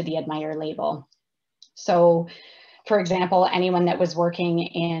change to the Admire label. So for example, anyone that was working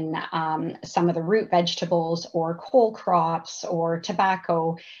in some of the root vegetables or cole crops or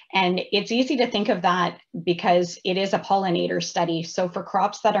tobacco, and it's easy to think of that because it is a pollinator study. So for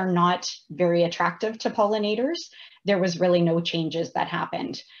crops that are not very attractive to pollinators, there was really no changes that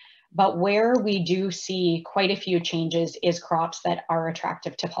happened. But where we do see quite a few changes is crops that are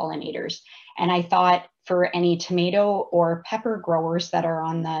attractive to pollinators. And I thought for any tomato or pepper growers that are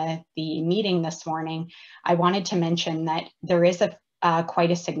on the meeting this morning, I wanted to mention that there is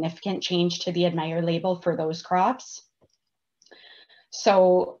quite a significant change to the Admire label for those crops.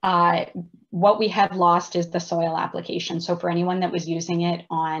 So what we have lost is the soil application. So for anyone that was using it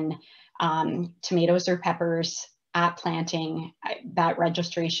on tomatoes or peppers at planting, that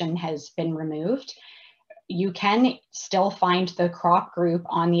registration has been removed. you can still find the crop group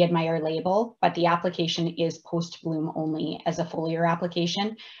on the Admire label, but the application is post-bloom only as a foliar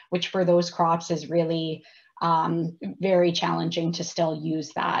application, which for those crops is really very challenging to still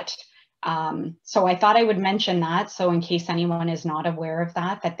use that. So I thought I would mention that, so in case anyone is not aware of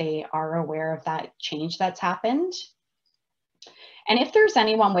that, that they are aware of that change that's happened. And if there's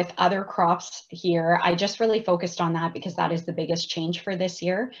anyone with other crops here, I just really focused on that because that is the biggest change for this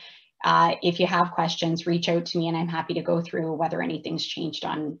year. If you have questions, reach out to me and I'm happy to go through whether anything's changed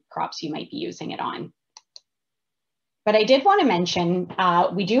on crops you might be using it on. But I did want to mention,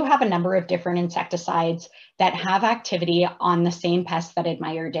 we do have a number of different insecticides that have activity on the same pests that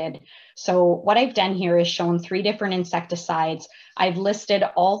Admire did. So what I've done here is shown 3 different insecticides. I've listed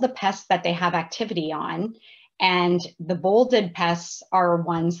all the pests that they have activity on, and the bolded pests are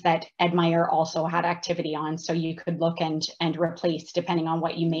ones that Admire also had activity on. So you could look and replace depending on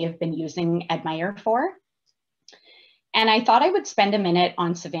what you may have been using Admire for. And I thought I would spend a minute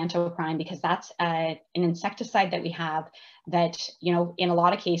on Syngenta Prime because that's an insecticide that we have that, you know, in a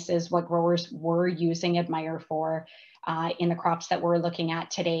lot of cases, what growers were using Admire for in the crops that we're looking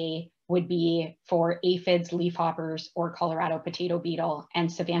at today would be for aphids, leafhoppers, or Colorado potato beetle. And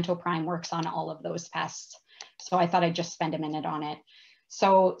Syngenta Prime works on all of those pests. So I thought I'd just spend a minute on it.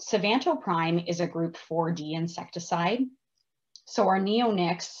 So Syngenta Prime is a group 4D insecticide. So our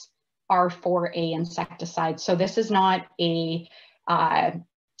neonics are 4A insecticide. So this is not a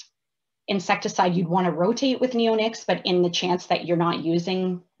insecticide you'd want to rotate with neonics, but in the chance that you're not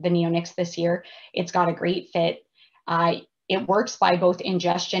using the neonics this year, it's got a great fit. It works by both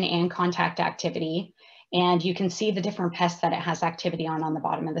ingestion and contact activity. And you can see the different pests that it has activity on the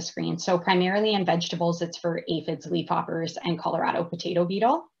bottom of the screen. So primarily in vegetables, it's for aphids, leafhoppers, and Colorado potato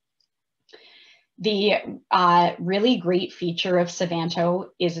beetle. The really great feature of Syngenta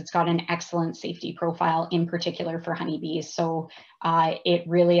is it's got an excellent safety profile, in particular for honeybees. So it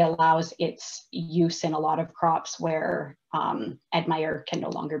really allows its use in a lot of crops where Admire can no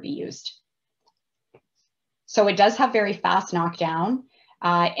longer be used. So it does have very fast knockdown.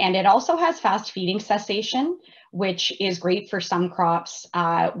 And it also has fast feeding cessation, which is great for some crops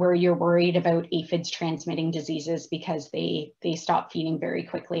where you're worried about aphids transmitting diseases because they stop feeding very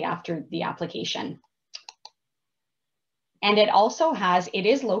quickly after the application. And it also has, it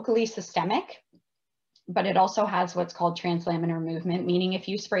is locally systemic, but it also has what's called translaminar movement, meaning if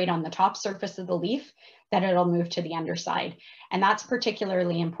you spray it on the top surface of the leaf, then it'll move to the underside. And that's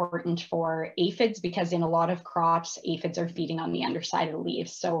particularly important for aphids because in a lot of crops, aphids are feeding on the underside of the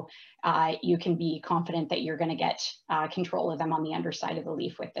leaves. So you can be confident that you're going to get control of them on the underside of the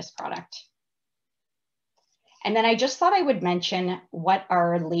leaf with this product. And then I just thought I would mention what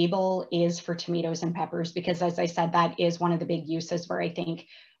our label is for tomatoes and peppers, because as I said, that is one of the big uses where I think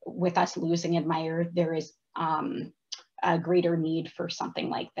with us losing Admire, there is a greater need for something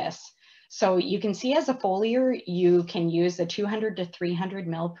like this. So you can see as a foliar, you can use a 200 to 300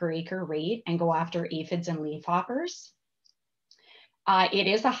 mil per acre rate and go after aphids and leafhoppers. It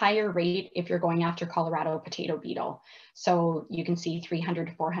is a higher rate if you're going after Colorado potato beetle. So you can see 300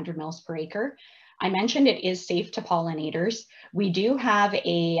 to 400 mils per acre. I mentioned it is safe to pollinators. We do have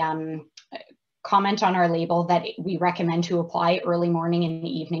a comment on our label that we recommend to apply early morning and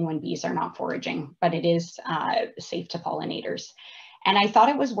evening when bees are not foraging, but it is safe to pollinators. And I thought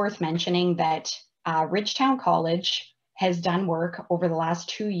it was worth mentioning that Ridgetown College has done work over the last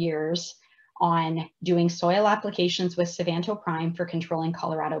 2 years on doing soil applications with Syngenta Prime for controlling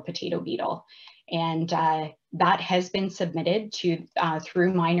Colorado potato beetle. And that has been submitted to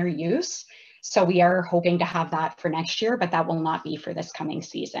through minor use. So we are hoping to have that for next year, but that will not be for this coming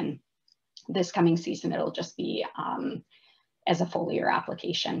season. This coming season, it'll just be as a foliar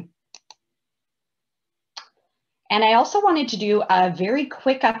application. And I also wanted to do a very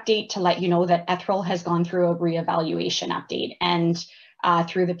quick update to let you know that Ethrol has gone through a reevaluation update and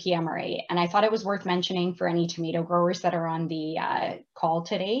through the PMRA. And I thought it was worth mentioning for any tomato growers that are on the call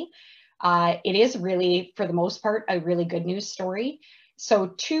today. It is really, for the most part, a really good news story.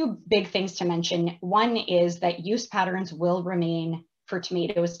 So 2 big things to mention. One is that use patterns will remain for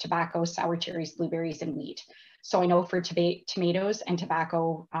tomatoes, tobacco, sour cherries, blueberries, and wheat. So I know for tomatoes and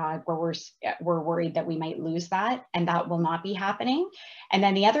tobacco growers, we're worried that we might lose that, and that will not be happening. And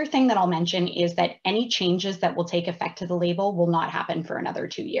then the other thing that I'll mention is that any changes that will take effect to the label will not happen for another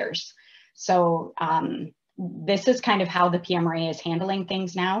 2 years. So this is kind of how the PMRA is handling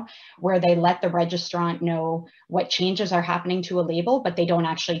things now, where they let the registrant know what changes are happening to a label, but they don't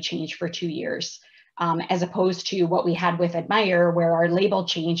actually change for 2 years. As opposed to what we had with Admire, where our label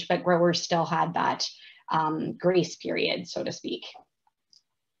changed, but growers still had that grace period, so to speak.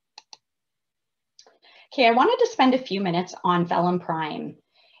 Okay, I wanted to spend a few minutes on Vellum Prime.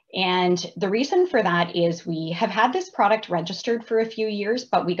 And the reason for that is we have had this product registered for a few years,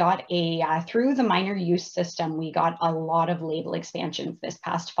 but we got through the minor use system, we got a lot of label expansions this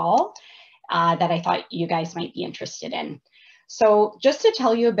past fall that I thought you guys might be interested in. So just to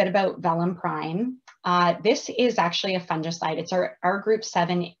tell you a bit about Vellum Prime, this is actually a fungicide. It's our group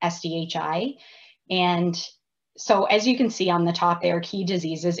 7 SDHI. And so as you can see on the top there, key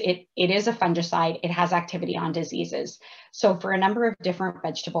diseases, it is a fungicide. It has activity on diseases. So for a number of different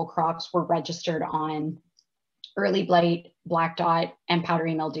vegetable crops, we're registered on early blight, black dot, and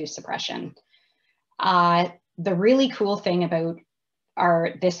powdery mildew suppression. The really cool thing about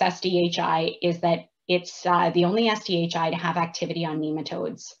this SDHI is that it's the only SDHI to have activity on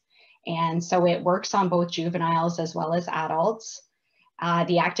nematodes. And so it works on both juveniles as well as adults.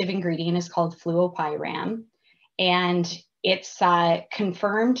 The active ingredient is called fluopyram. And it's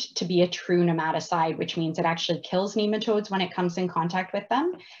confirmed to be a true nematicide, which means it actually kills nematodes when it comes in contact with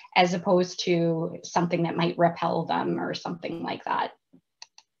them, as opposed to something that might repel them or something like that.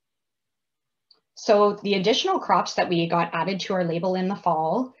 So the additional crops that we got added to our label in the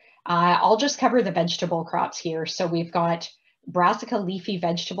fall, I'll just cover the vegetable crops here. So we've got brassica leafy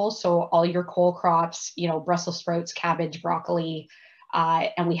vegetables, so all your cole crops, you know, Brussels sprouts, cabbage, broccoli,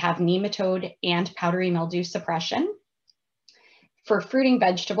 and we have nematode and powdery mildew suppression. For fruiting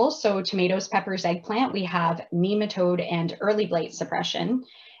vegetables, so tomatoes, peppers, eggplant, we have nematode and early blight suppression.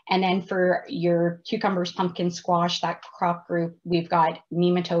 And then for your cucumbers, pumpkin, squash, that crop group, we've got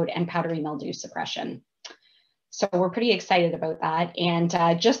nematode and powdery mildew suppression. So we're pretty excited about that.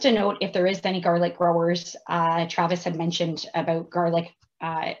 And just a note, if there is any garlic growers, Travis had mentioned about garlic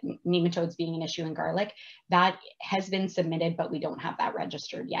nematodes being an issue in garlic. That has been submitted, but we don't have that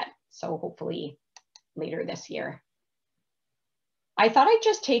registered yet. So hopefully later this year. I thought I'd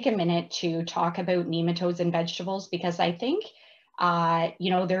just take a minute to talk about nematodes in vegetables because I think,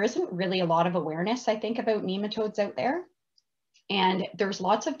 you know, there isn't really a lot of awareness, I think, about nematodes out there. And there's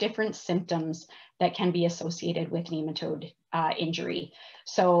lots of different symptoms that can be associated with nematode injury.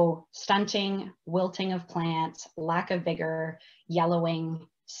 So stunting, wilting of plants, lack of vigor, yellowing,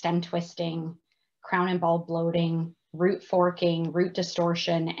 stem twisting, crown and bulb bloating, root forking, root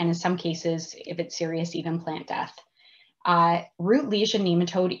distortion, and in some cases, if it's serious, even plant death. Root lesion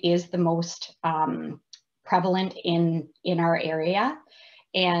nematode is the most prevalent in our area,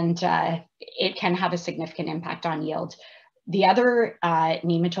 and it can have a significant impact on yield. The other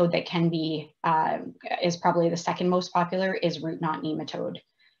nematode that can be, is probably the second most popular, is root knot nematode.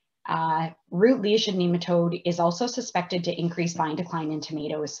 Root lesion nematode is also suspected to increase vine decline in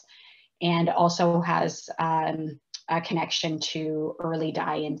tomatoes and also has a connection to early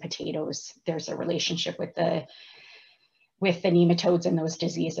die in potatoes. There's a relationship with the nematodes and those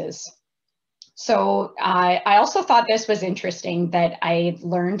diseases. So I also thought this was interesting that I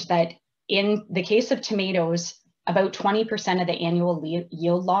learned that in the case of tomatoes, about 20% of the annual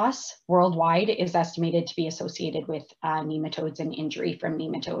yield loss worldwide is estimated to be associated with nematodes and injury from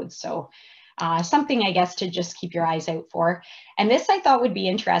nematodes. So something, I guess, to just keep your eyes out for. And this I thought would be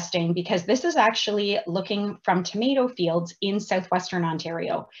interesting because this is actually looking from tomato fields in southwestern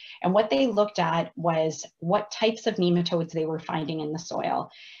Ontario. And what they looked at was what types of nematodes they were finding in the soil.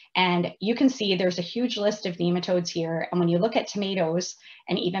 And you can see there's a huge list of nematodes here. And when you look at tomatoes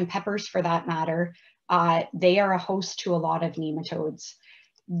and even peppers for that matter, they are a host to a lot of nematodes.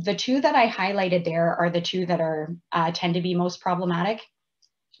 The two that I highlighted there are the two that are tend to be most problematic.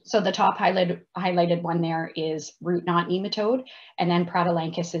 So the top highlighted one there is root knot nematode, and then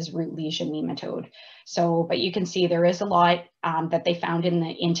Pradolanchus is root lesion nematode. So, but you can see there is a lot that they found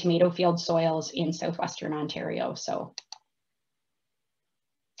in tomato field soils in southwestern Ontario. So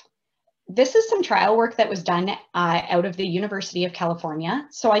this is some trial work that was done out of the University of California.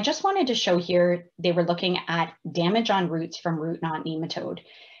 So I just wanted to show here, they were looking at damage on roots from root knot nematode.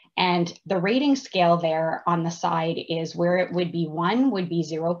 And the rating scale there on the side is where it would be 1 would be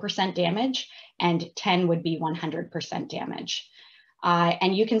 0% damage and 10 would be 100% damage.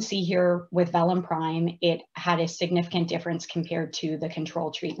 And you can see here with Vellum Prime, it had a significant difference compared to the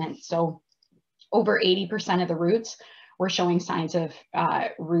control treatment. So over 80% of the roots were showing signs of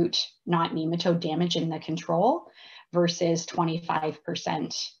root knot nematode damage in the control versus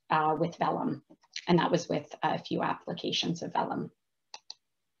 25% with Vellum. And that was with a few applications of Vellum.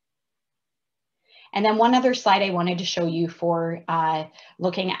 And then one other slide I wanted to show you for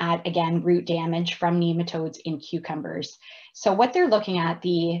looking at, again, root damage from nematodes in cucumbers. So what they're looking at,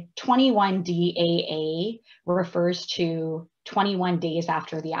 the 21 DAA refers to 21 days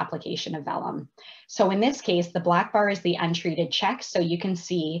after the application of vellum. So in this case, the black bar is the untreated check. So you can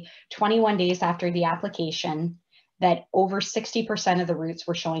see 21 days after the application that over 60% of the roots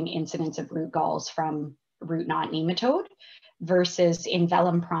were showing incidence of root galls from root knot nematode, versus in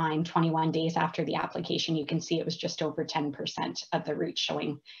vellum prime, 21 days after the application, you can see it was just over 10% of the roots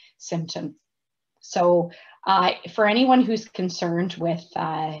showing symptoms. So for anyone who's concerned with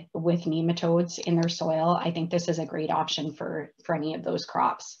nematodes in their soil, I think this is a great option for any of those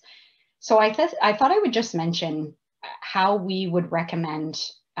crops. So I thought I would just mention how we would recommend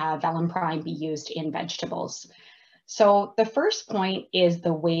vellum prime be used in vegetables. So the first point is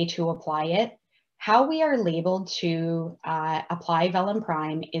the way to apply it. How we are labeled to apply vellum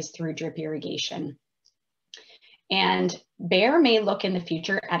prime is through drip irrigation. And Bayer may look in the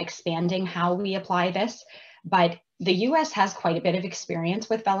future at expanding how we apply this, but the US has quite a bit of experience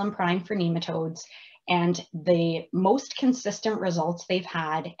with vellum prime for nematodes, and the most consistent results they've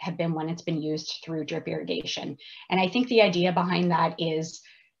had have been when it's been used through drip irrigation. And I think the idea behind that is,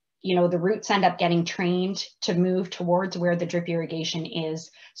 you know, the roots end up getting trained to move towards where the drip irrigation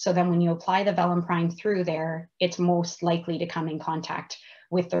is. So then when you apply the vellum prime through there, it's most likely to come in contact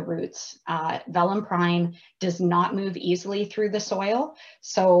with the roots. Vellum prime does not move easily through the soil.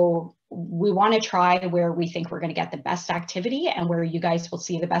 So we want to try where we think we're going to get the best activity and where you guys will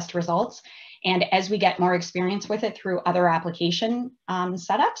see the best results. And as we get more experience with it through other application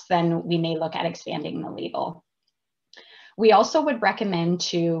setups, then we may look at expanding the label. We also would recommend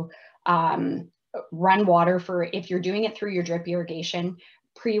to run water for, if you're doing it through your drip irrigation,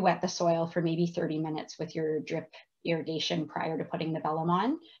 pre-wet the soil for maybe 30 minutes with your drip irrigation prior to putting the vellum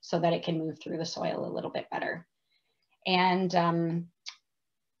on, so that it can move through the soil a little bit better. And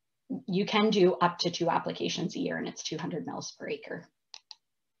you can do up to 2 applications a year, and it's 200 mils per acre.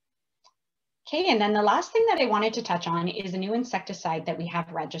 Okay, and then the last thing that I wanted to touch on is a new insecticide that we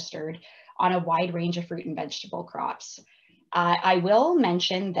have registered on a wide range of fruit and vegetable crops. I will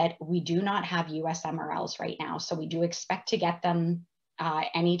mention that we do not have US MRLs right now, so we do expect to get them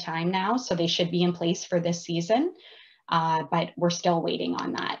anytime now, so they should be in place for this season, but we're still waiting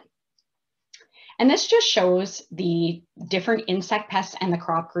on that. And this just shows the different insect pests and the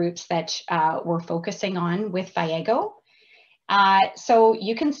crop groups that we're focusing on with Viego. So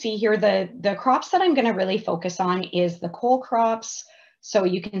you can see here the crops that I'm going to really focus on is the cole crops. So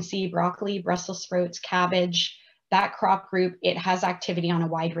you can see broccoli, Brussels sprouts, cabbage. That crop group, it has activity on a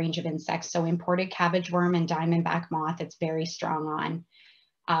wide range of insects. So imported cabbage worm and diamondback moth, it's very strong on.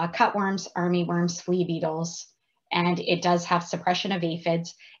 Cutworms, armyworms, flea beetles, and it does have suppression of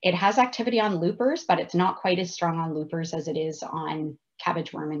aphids. It has activity on loopers, but it's not quite as strong on loopers as it is on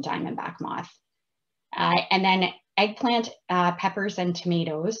cabbage worm and diamondback moth. And then eggplant, peppers, and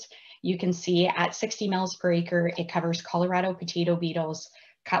tomatoes, you can see at 60 mils per acre, it covers Colorado potato beetles,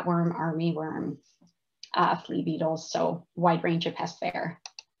 cutworm, armyworm, flea beetles, so wide range of pests there.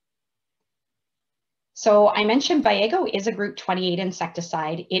 So I mentioned Viego is a group 28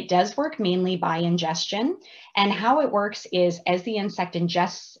 insecticide. It does work mainly by ingestion, and how it works is as the insect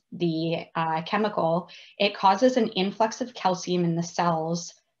ingests the chemical, it causes an influx of calcium in the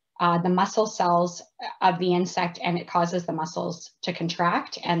cells, the muscle cells of the insect, and it causes the muscles to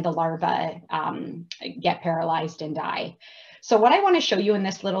contract and the larvae get paralyzed and die. So what I want to show you in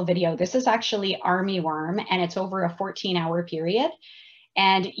this little video, this is actually armyworm, and it's over a 14-hour period.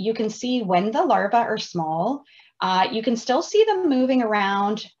 And you can see when the larvae are small, you can still see them moving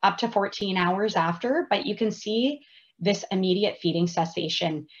around up to 14 hours after, but you can see this immediate feeding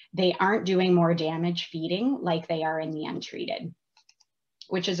cessation. They aren't doing more damage feeding like they are in the untreated,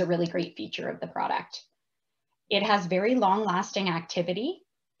 which is a really great feature of the product. It has very long-lasting activity,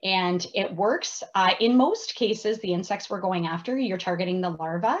 and it works. In most cases, the insects we're going after, you're targeting the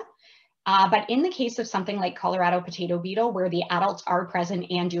larvae. But in the case of something like Colorado potato beetle, where the adults are present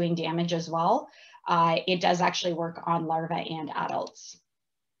and doing damage as well, it does actually work on larvae and adults.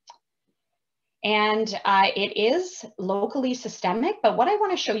 And it is locally systemic, but what I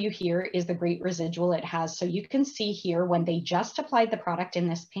want to show you here is the great residual it has. So you can see here when they just applied the product in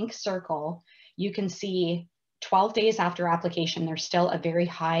this pink circle, you can see 12 days after application, there's still a very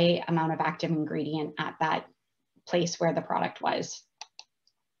high amount of active ingredient at that place where the product was.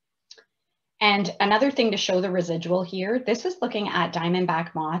 And another thing to show the residual here, this is looking at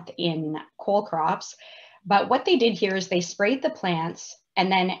diamondback moth in cole crops. But what they did here is they sprayed the plants,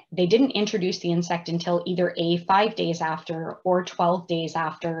 and then they didn't introduce the insect until either 5 days after or 12 days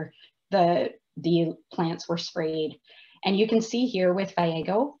after the plants were sprayed. And you can see here with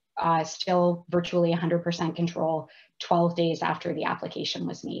Viego, still virtually 100% control 12 days after the application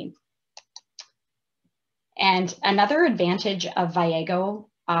was made. And another advantage of Viego,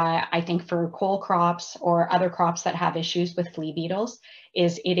 I think for cole crops or other crops that have issues with flea beetles,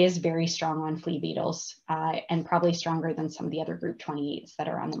 is it is very strong on flea beetles and probably stronger than some of the other group 28s that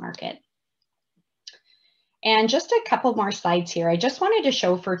are on the market. And just a couple more slides here. I just wanted to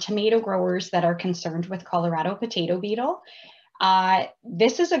show for tomato growers that are concerned with Colorado potato beetle,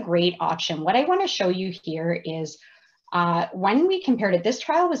 this is a great option. What I want to show you here is when we compared it, this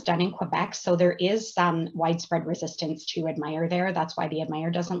trial was done in Quebec, so there is some widespread resistance to Admire there. That's why the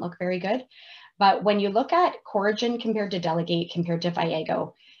Admire doesn't look very good. But when you look at Coragen compared to Delegate compared to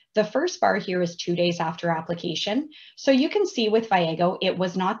Viego, the first bar here is 2 days after application. So you can see with Viego, it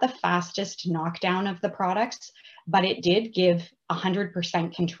was not the fastest knockdown of the products, but it did give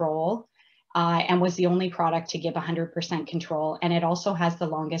 100% control and was the only product to give 100% control. And it also has the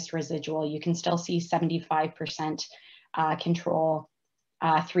longest residual. You can still see 75% control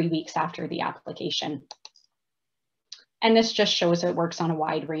 3 weeks after the application. And this just shows it works on a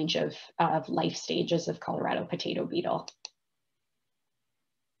wide range of life stages of Colorado potato beetle.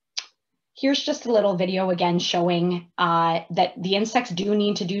 Here's just a little video again showing that the insects do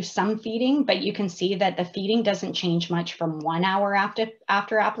need to do some feeding, but you can see that the feeding doesn't change much from 1 hour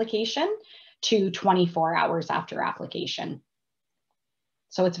after application to 24 hours after application.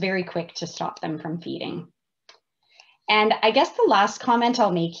 So it's very quick to stop them from feeding. And I guess the last comment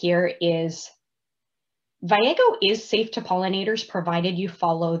I'll make here is Viego is safe to pollinators provided you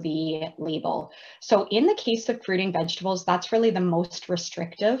follow the label. So in the case of fruit and vegetables, that's really the most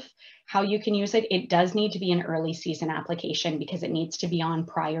restrictive how you can use it. It does need to be an early season application because it needs to be on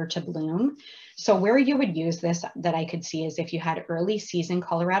prior to bloom. So where you would use this that I could see is if you had early season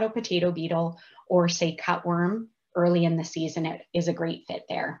Colorado potato beetle or say cutworm early in the season, it is a great fit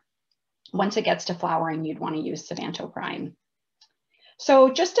there. Once it gets to flowering, you'd want to use Syngenta Prime.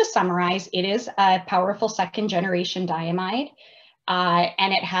 So just to summarize, it is a powerful second generation diamide,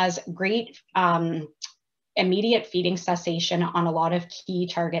 and it has great immediate feeding cessation on a lot of key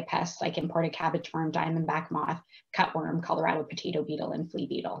target pests like imported cabbage worm, diamondback moth, cutworm, Colorado potato beetle, and flea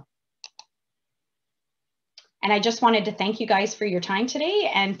beetle. And I just wanted to thank you guys for your time today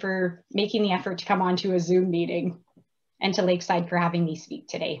and for making the effort to come on to a Zoom meeting, and to Lakeside for having me speak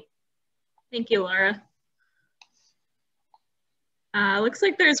today. Thank you, Laura. Looks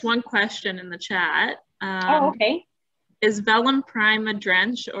like there's one question in the chat. Oh, okay. Is Vellum Prime a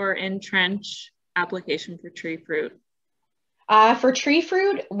drench or in-trench application for tree fruit? For tree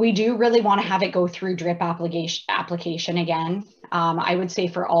fruit, we do really want to have it go through drip application again. I would say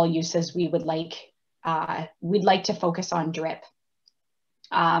for all uses, we would like, we'd like to focus on drip.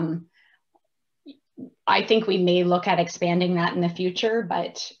 I think we may look at expanding that in the future,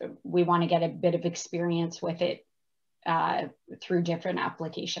 but we want to get a bit of experience with it through different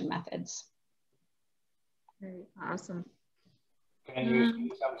application methods. Very awesome. Can you say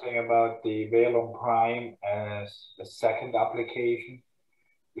something about the Vellum Prime as a second application,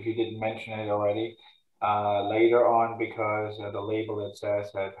 if you didn't mention it already, later on, because the label it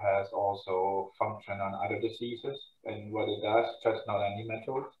says that has also function on other diseases and what it does, just not on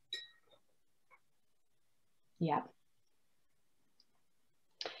nematodes? Yeah.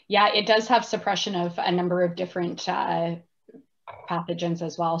 Yeah, it does have suppression of a number of different pathogens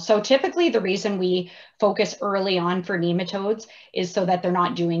as well. So typically the reason we focus early on for nematodes is so that they're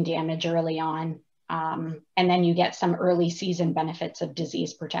not doing damage early on. And then you get some early season benefits of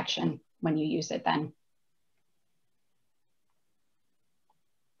disease protection when you use it then.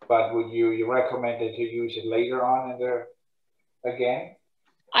 But would you recommend it to use it later on in the, again?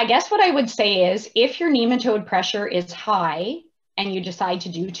 I guess what I would say is if your nematode pressure is high and you decide to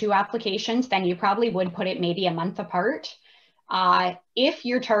do 2 applications, then you probably would put it maybe a month apart. If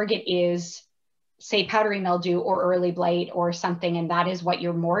your target is, say, powdery mildew or early blight or something, and that is what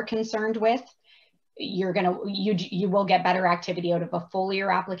you're more concerned with, you will get better activity out of a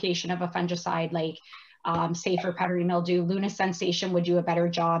foliar application of a fungicide, like say for powdery mildew, Luna Sensation would do a better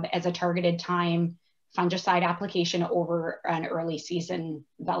job as a targeted time fungicide application over an early season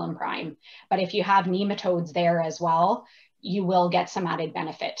Vellum Prime. But if you have nematodes there as well, you will get some added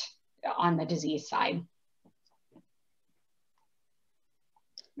benefit on the disease side.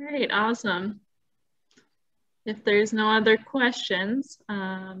 Great, awesome. If there's no other questions,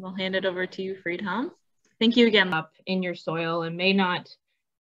 I'll hand it over to you, Friedhelm. Thank you again. Up in your soil and may not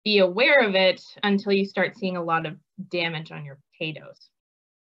be aware of it until you start seeing a lot of damage on your potatoes.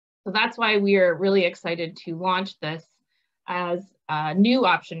 So that's why we are really excited to launch this as a new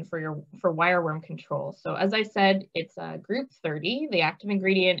option for wireworm control. So as I said, it's a group 30. The active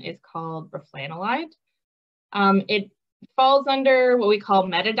ingredient is called broflanilide. It falls under what we call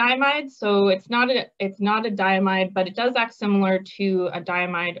metadiamide. So it's not a diamide, but it does act similar to a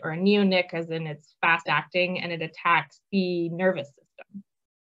diamide or a neonic, as in it's fast acting and it attacks the nervous system.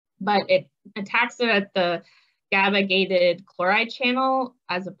 But it attacks it at the GABA-gated chloride channel,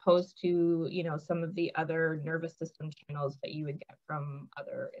 as opposed to, you know, some of the other nervous system channels that you would get from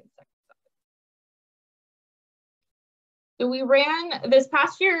other insecticides. So we ran this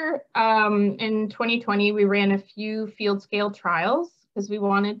past year, in 2020, we ran a few field scale trials because we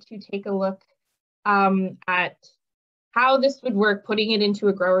wanted to take a look at how this would work, putting it into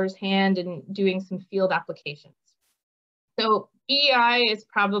a grower's hand and doing some field applications. So EEI is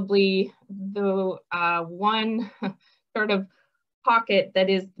probably the one sort of pocket that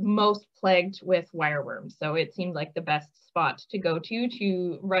is most plagued with wireworms. So it seemed like the best spot to go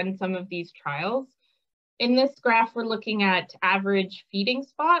to run some of these trials. In this graph, we're looking at average feeding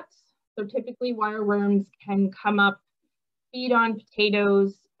spots. So typically wireworms can come up, feed on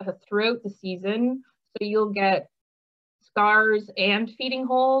potatoes throughout the season. So you'll get scars and feeding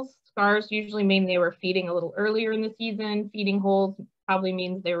holes. Scars usually mean they were feeding a little earlier in the season. Feeding holes probably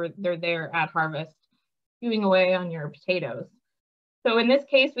means they're there at harvest, chewing away on your potatoes. So in this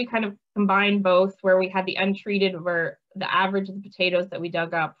case, we kind of combined both, where we had the untreated, where the average of the potatoes that we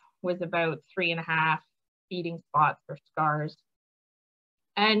dug up was about 3.5 feeding spots or scars,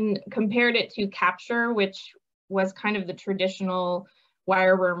 and compared it to Capture, which was kind of the traditional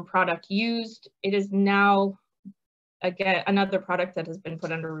wireworm product used. It is now, again, another product that has been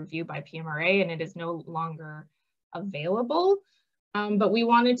put under review by PMRA, and it is no longer available. But we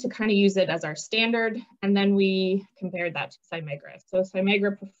wanted to kind of use it as our standard, and then we compared that to Syngenta. So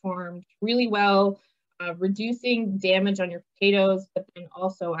Syngenta performed really well, reducing damage on your potatoes, but then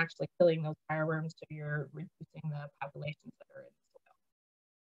also actually killing those wireworms, so you're reducing the populations that are in the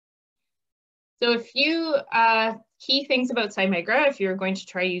soil. So a few key things about Syngenta, if you're going to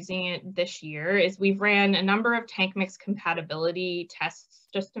try using it this year, is we've ran a number of tank mix compatibility tests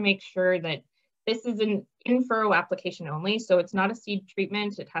just to make sure that this is an in-furrow application only. So it's not a seed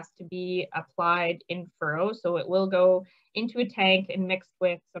treatment. It has to be applied in furrow. So it will go into a tank and mixed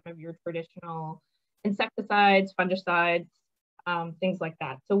with some of your traditional insecticides, fungicides, things like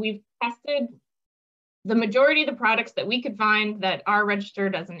that. So we've tested the majority of the products that we could find that are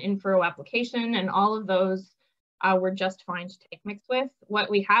registered as an in-furrow application, and all of those were just fine to take mix with.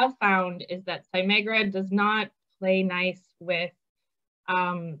 What we have found is that Syngenta does not play nice with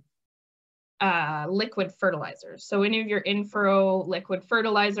liquid fertilizers. So any of your in-furrow liquid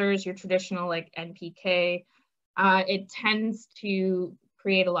fertilizers, your traditional like NPK, it tends to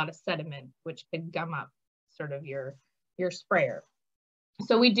create a lot of sediment, which could gum up sort of your sprayer.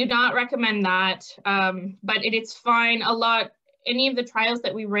 So we do not recommend that, but it's fine. Any of the trials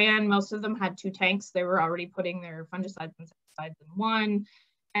that we ran, most of them had 2 tanks. They were already putting their fungicides and insecticides in one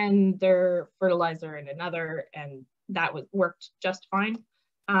and their fertilizer in another, and that worked just fine.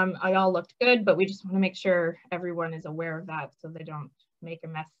 It all looked good, but we just want to make sure everyone is aware of that so they don't make a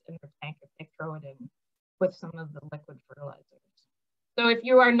mess in their tank if they throw it in with some of the liquid fertilizers. So if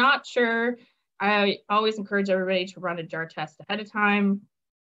you are not sure, I always encourage everybody to run a jar test ahead of time.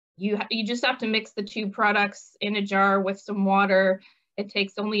 You just have to mix the 2 products in a jar with some water. It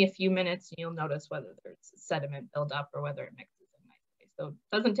takes only a few minutes, and you'll notice whether there's sediment buildup or whether it mixes in nicely. So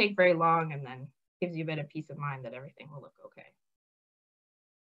it doesn't take very long, and then gives you a bit of peace of mind that everything will look okay.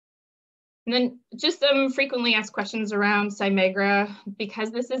 And then just some frequently asked questions around Syngenta.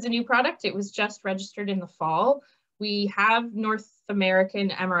 Because this is a new product, it was just registered in the fall. We have North American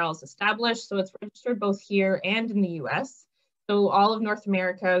MRLs established, so it's registered both here and in the US. So all of North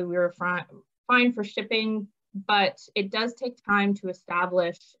America, we were fine for shipping, but it does take time to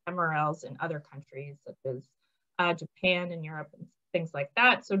establish MRLs in other countries, such as Japan and Europe and things like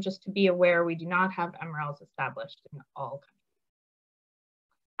that. So just to be aware, we do not have MRLs established in all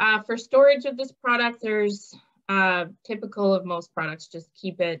countries. For storage of this product, there's typical of most products, just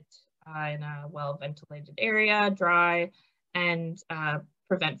keep it in a well-ventilated area, dry, and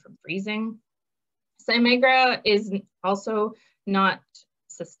prevent from freezing. Syngenta is also not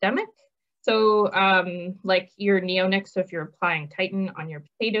systemic. So like your neonic, so if you're applying Titan on your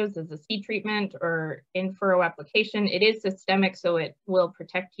potatoes as a seed treatment or in furrow application, it is systemic, so it will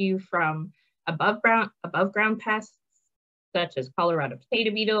protect you from above ground pests, such as Colorado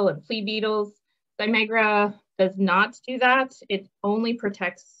potato beetle and flea beetles. Syngenta does not do that. It only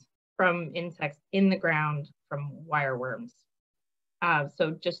protects from insects in the ground from wireworms.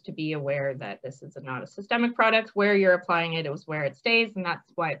 So just to be aware that this is not a systemic product. Where you're applying it, it was where it stays, and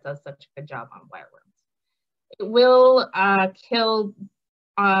that's why it does such a good job on wireworms. It will kill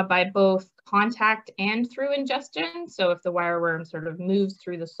by both contact and through ingestion. So if the wireworm sort of moves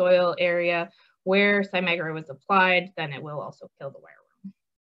through the soil area where Syngenta was applied, then it will also kill the wireworm.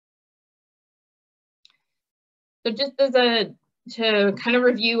 So just to kind of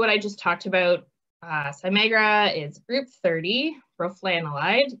review what I just talked about, Syngenta is group 30,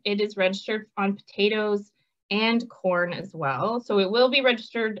 broflanilide. It is registered on potatoes and corn as well. So it will be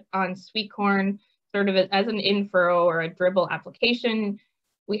registered on sweet corn sort of as an in-furrow or a dribble application.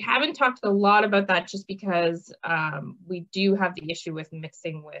 We haven't talked a lot about that just because we do have the issue with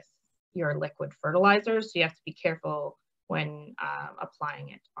mixing with your liquid fertilizers. So you have to be careful when applying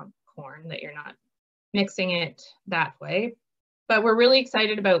it on corn that you're not mixing it that way. But we're really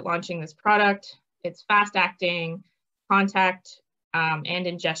excited about launching this product. It's fast acting, contact and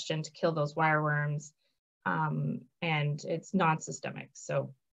ingestion to kill those wireworms, and it's non-systemic.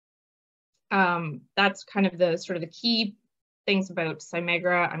 So that's kind of the sort of the key things about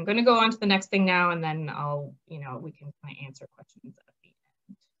Syngenta. I'm going to go on to the next thing now, and then I'll, we can kind of answer questions at the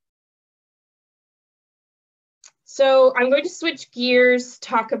end. So I'm going to switch gears,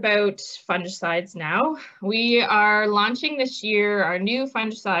 talk about fungicides now. We are launching this year our new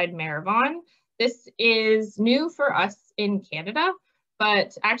fungicide, Maravon. This is new for us in Canada,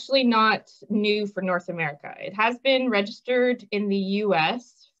 but actually not new for North America. It has been registered in the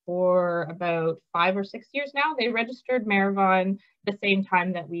US for about 5 or 6 years now. They registered Maravon the same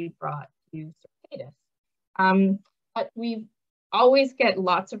time that we brought to Circatus. But we always get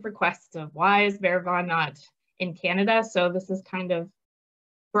lots of requests of why is Maravon not in Canada? So this is kind of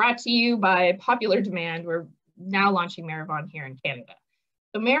brought to you by popular demand. We're now launching Maravon here in Canada.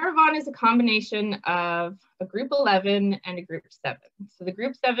 So Maravon is a combination of a group 11 and a group 7. So the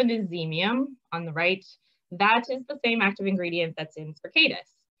group 7 is Xemium on the right. That is the same active ingredient that's in Circatus.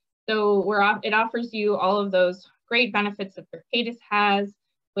 So it offers you all of those great benefits that Circatus has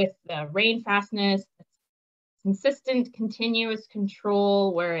with the rain fastness, consistent continuous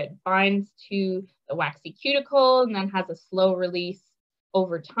control where it binds to the waxy cuticle and then has a slow release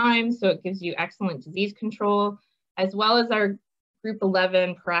over time. So it gives you excellent disease control, as well as our group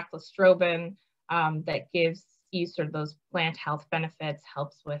 11 paraclostrobin that gives you sort of those plant health benefits,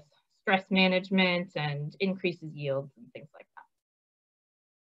 helps with stress management and increases yields and things like that.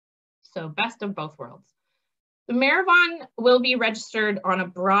 So best of both worlds. The Maravon will be registered on a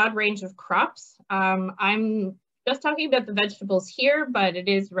broad range of crops. I'm just talking about the vegetables here, but it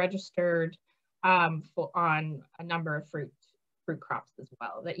is registered on a number of fruit crops as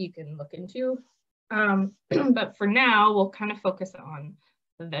well that you can look into. But for now, we'll kind of focus on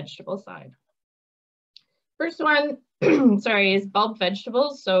the vegetable side. First one, is bulb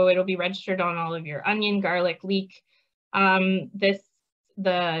vegetables. So it'll be registered on all of your onion, garlic, leek.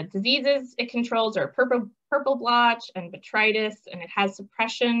 The diseases it controls are purple blotch and botrytis, and it has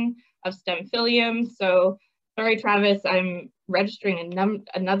suppression of stem psyllium. So sorry, Travis, I'm registering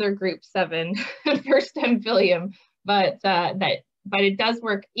another group 7 for stem psyllium, but it does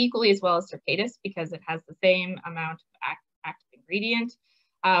work equally as well as Circatus because it has the same amount of active ingredient.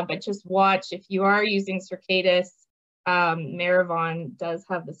 But just watch, if you are using Circatus, Maravon does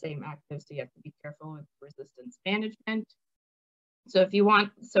have the same active, so you have to be careful with resistance management. So if you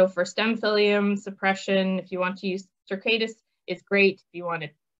want, for stem psyllium suppression, if you want to use Circatus, it's great. If you want to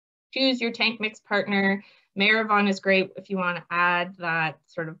choose your tank mix partner, Maravon is great if you want to add that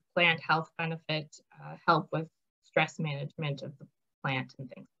sort of plant health benefit, help with stress management of the plant and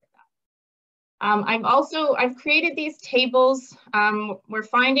things like that. I've created these tables. We're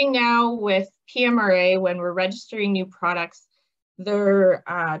finding now with PMRA, when we're registering new products, they're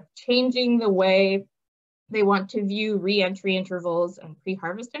changing the way they want to view re-entry intervals and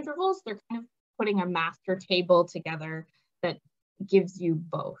pre-harvest intervals. They're kind of putting a master table together that gives you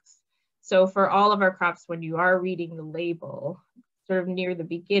both. So for all of our crops, when you are reading the label, sort of near the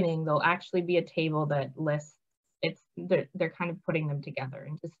beginning, there'll actually be a table that lists, they're kind of putting them together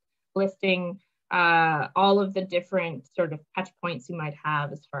and just listing all of the different sort of touch points you might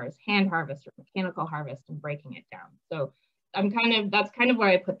have as far as hand harvest or mechanical harvest and breaking it down. So that's kind of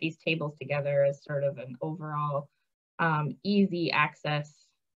why I put these tables together as sort of an overall easy access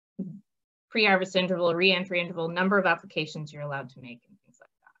pre-harvest interval, re-entry interval, number of applications you're allowed to make and things like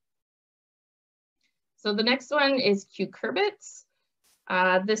that. So the next one is cucurbits.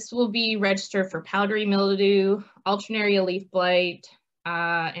 This will be registered for powdery mildew, alternaria leaf blight,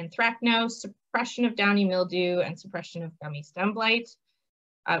 anthracnose, suppression of downy mildew, and suppression of gummy stem blight.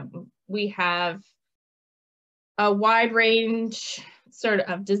 We have a wide range sort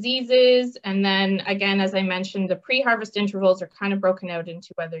of diseases. And then again, as I mentioned, the pre-harvest intervals are kind of broken out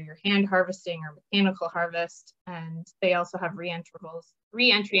into whether you're hand harvesting or mechanical harvest. And they also have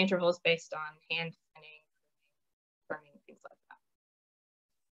re-entry intervals based on hand thinning, burning, things like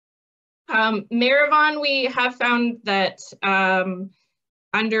that. Maravon, we have found that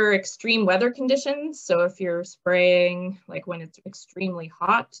under extreme weather conditions, so if you're spraying like when it's extremely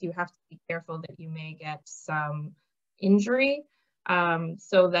hot, you have to be careful that you may get some injury.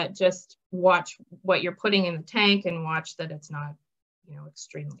 So that just watch what you're putting in the tank and watch that it's not, you know,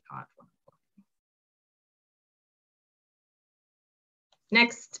 extremely hot.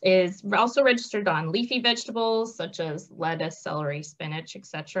 Next is also registered on leafy vegetables such as lettuce, celery, spinach,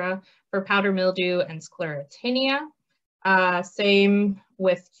 etc. for powder mildew and sclerotinia. Same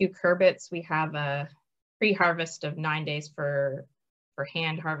with cucurbits. We have a pre-harvest of 9 days for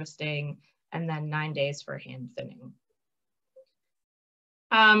hand harvesting and then 9 days for hand thinning.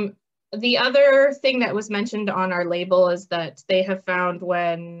 The other thing that was mentioned on our label is that they have found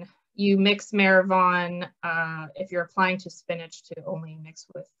when you mix Maravon, if you're applying to spinach, to only mix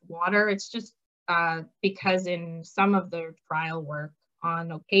with water. It's just because in some of their trial work,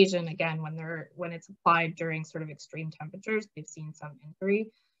 on occasion, again, when it's applied during sort of extreme temperatures, they've seen some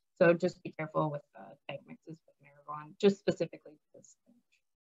injury. So just be careful with tank mixes with Maravon, just specifically for spinach.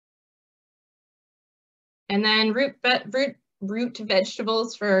 And then root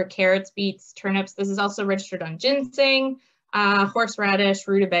vegetables for carrots, beets, turnips. This is also registered on ginseng, horseradish,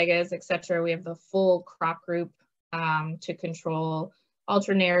 rutabagas, etc. We have the full crop group to control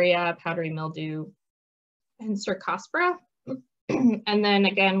alternaria, powdery mildew, and cercospora. And then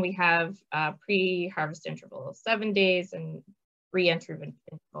again, we have pre-harvest interval of 7 days and re-entry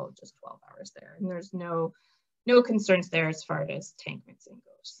interval of just 12 hours there. And there's no concerns there as far as tank mixing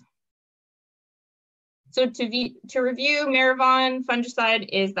goes. So to review, Maravon fungicide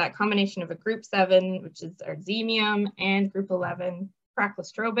is that combination of a group 7, which is Arzemium, and group 11,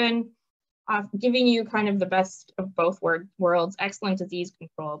 Praclostrobin, giving you kind of the best of both worlds, excellent disease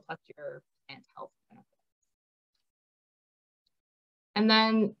control plus your plant health benefits. And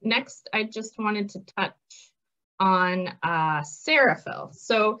then next, I just wanted to touch on Serafil.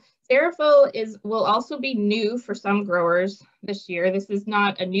 So Serafil will also be new for some growers this year. This is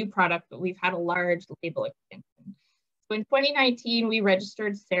not a new product, but we've had a large label extension. So in 2019, we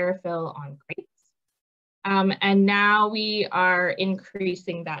registered Serafil on grapes. And now we are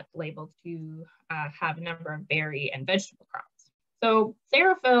increasing that label to have a number of berry and vegetable crops. So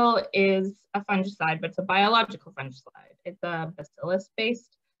Serafil is a fungicide, but it's a biological fungicide. It's a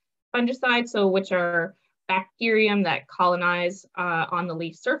bacillus-based fungicide, so which are bacterium that colonize on the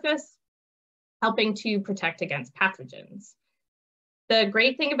leaf surface, helping to protect against pathogens. The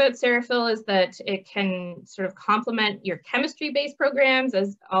great thing about Serafil is that it can sort of complement your chemistry-based programs,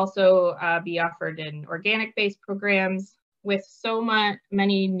 as also be offered in organic-based programs. With so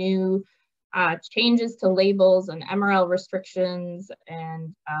many new changes to labels and MRL restrictions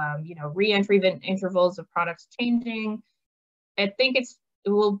and re-entry intervals of products changing, I think it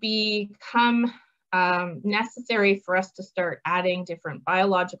will become necessary for us to start adding different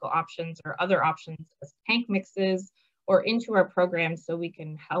biological options or other options as tank mixes or into our programs so we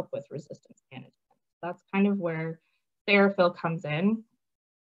can help with resistance management. That's kind of where Serafil comes in.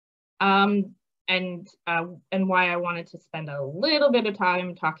 And why I wanted to spend a little bit of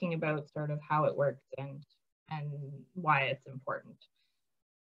time talking about sort of how it works and why it's important.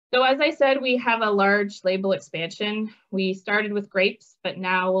 So as I said, we have a large label expansion. We started with grapes, but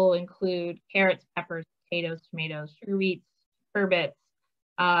now we'll include carrots, peppers, potatoes, tomatoes, sugar beets, cucurbits,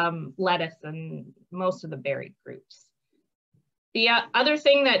 lettuce, and most of the berry groups. The other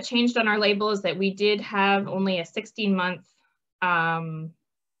thing that changed on our label is that we did have only a 16-month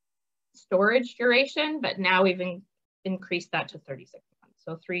storage duration, but now we've increased that to 36 months,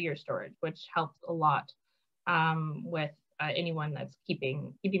 so 3-year storage, which helps a lot with anyone that's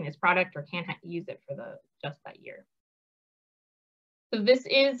keeping this product or can't use it for just that year. So this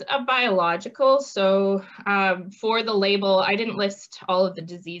is a biological, so for the label, I didn't list all of the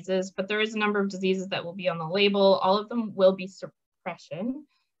diseases, but there is a number of diseases that will be on the label. All of them will be suppression,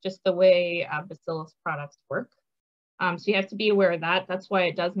 just the way bacillus products work. So you have to be aware of that. That's why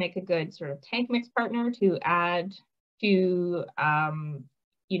it does make a good sort of tank mix partner to add to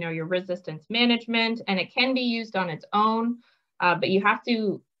your resistance management, and it can be used on its own, but you have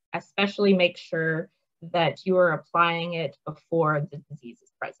to especially make sure that you are applying it before the disease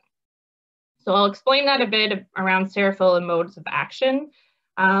is present. So I'll explain that a bit around Serafil and modes of action.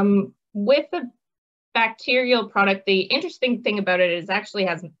 With the bacterial product, the interesting thing about it is it actually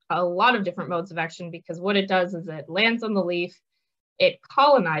has a lot of different modes of action, because what it does is it lands on the leaf, it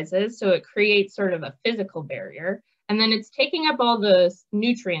colonizes, so it creates sort of a physical barrier, and then it's taking up all the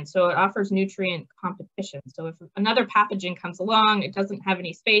nutrients, so it offers nutrient competition. So if another pathogen comes along, it doesn't have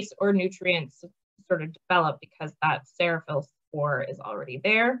any space or nutrients to sort of develop because that Seraphyll spore is already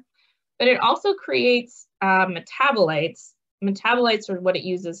there. But it also creates metabolites. Metabolites are what it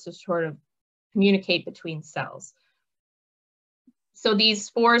uses to sort of communicate between cells. So these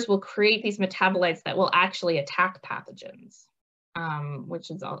spores will create these metabolites that will actually attack pathogens,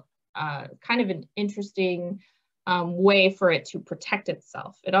 which is kind of an interesting way for it to protect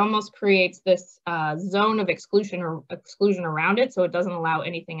itself. It almost creates this zone of exclusion around it, so it doesn't allow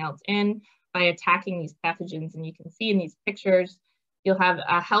anything else in by attacking these pathogens. And you can see in these pictures, you'll have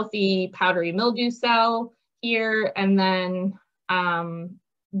a healthy powdery mildew cell here, and then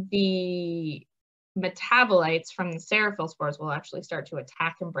the metabolites from the Seraphyll spores will actually start to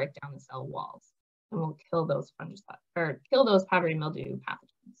attack and break down the cell walls, and will kill those fungicides or kill those powdery mildew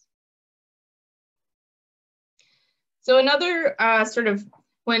pathogens. So another sort of,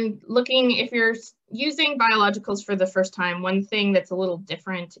 when looking, if you're using biologicals for the first time, one thing that's a little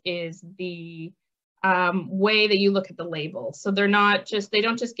different is the way that you look at the label. So they're not just, they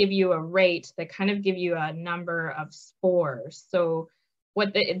don't just give you a rate, they kind of give you a number of spores. So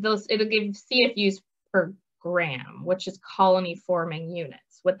what it'll give CFUs per gram, which is colony forming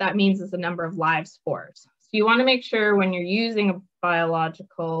units. What that means is the number of live spores. So you want to make sure when you're using a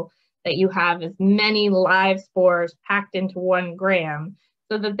biological that you have as many live spores packed into 1 gram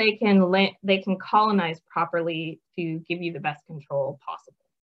so that they can colonize properly to give you the best control possible.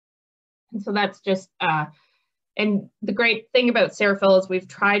 And so that's just, and the great thing about Seraphyll is we've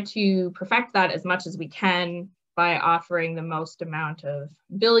tried to perfect that as much as we can by offering the most amount of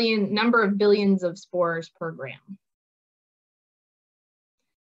number of billions of spores per gram.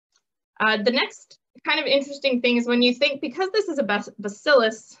 The next kind of interesting thing is when you think, because this is a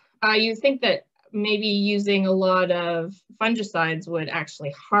bacillus, you think that maybe using a lot of fungicides would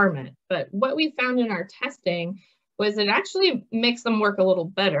actually harm it. But what we found in our testing was it actually makes them work a little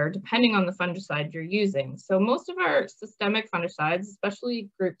better depending on the fungicide you're using. So most of our systemic fungicides, especially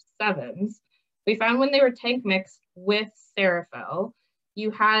group 7s, we found when they were tank mixed with Seraphyll,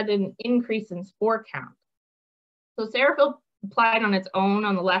 you had an increase in spore count. So Seraphyll applied on its own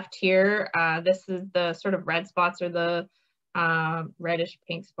on the left here. This is the sort of red spots, or the reddish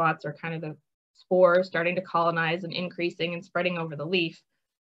pink spots are kind of the spores starting to colonize and increasing and spreading over the leaf.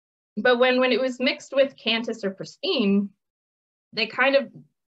 But when it was mixed with Cantus or Pristine, they kind of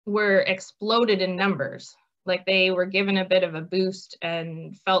were exploded in numbers. Like they were given a bit of a boost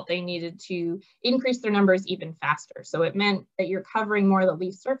and felt they needed to increase their numbers even faster. So it meant that you're covering more of the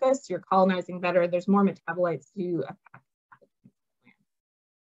leaf surface, you're colonizing better, there's more metabolites to attack.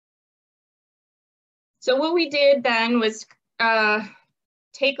 So what we did then was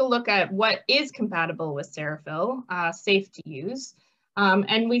take a look at what is compatible with Seraphyll, safe to use.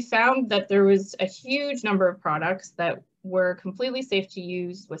 And we found that there was a huge number of products that were completely safe to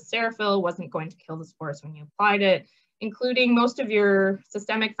use with Seraphyll, wasn't going to kill the spores when you applied it, including most of your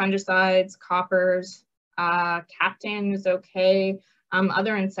systemic fungicides, coppers, Captan is okay,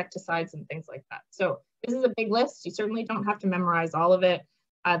 other insecticides and things like that. So this is a big list. You certainly don't have to memorize all of it.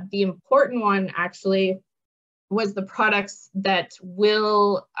 The important one actually was the products that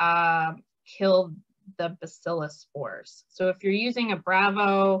will kill the bacillus spores. So if you're using a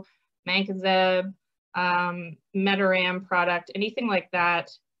Bravo, Mancozeb, Metaram product, anything like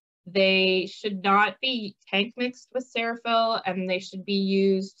that, they should not be tank mixed with Seraphyll, and they should be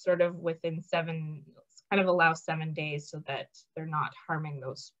used sort of within kind of allow 7 days so that they're not harming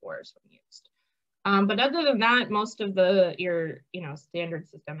those spores when used. But other than that, most of your standard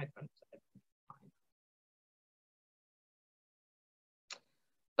systemic fungicides.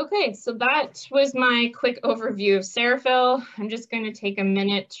 Okay, so that was my quick overview of Seraphyll. I'm just going to take a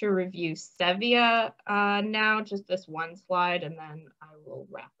minute to review Sevia now, just this one slide, and then I will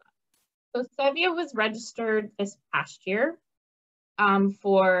wrap up. So Sevia was registered this past year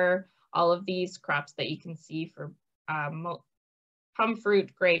for all of these crops that you can see for plum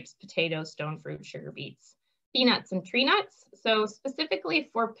fruit, grapes, potatoes, stone fruit, sugar beets, peanuts, and tree nuts. So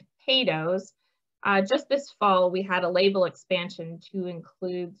specifically for potatoes, just this fall, we had a label expansion to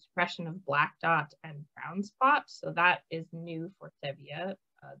include suppression of black dot and brown spot. So that is new for Sevia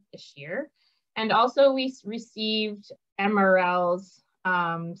this year. And also we received MRLs.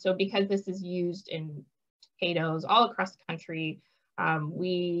 So because this is used in potatoes all across the country,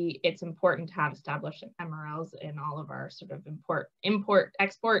 it's important to have established MRLs in all of our sort of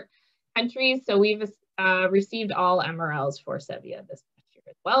import-export countries. So we've received all MRLs for Sevia this past year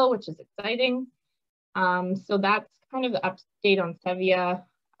as well, which is exciting. So that's kind of the update on Sevia.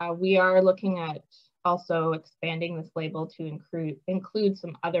 We are looking at also expanding this label to include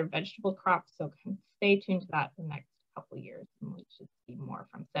some other vegetable crops. So stay tuned to that for the next couple of years, and we should see more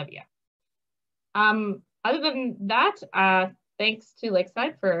from Sevia. Other than that, thanks to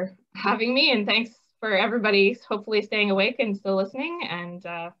Lakeside for having me, and thanks for everybody hopefully staying awake and still listening. And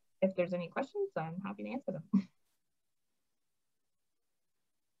if there's any questions, I'm happy to answer them.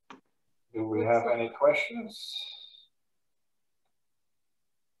 Do we have any questions?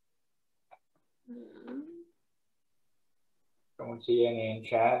 Don't see any in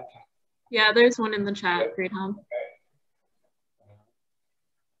chat. Yeah, there's one in the chat, Friedhelm. Okay.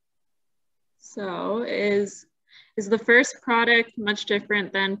 So is the first product much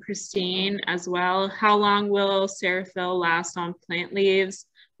different than Pristine as well? How long will Ceraphil last on plant leaves?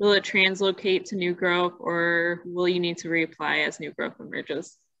 Will it translocate to new growth, or will you need to reapply as new growth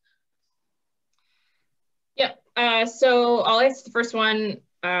emerges? Yep, so I'll answer the first one.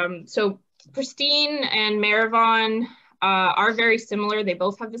 So Pristine and Maravon are very similar. They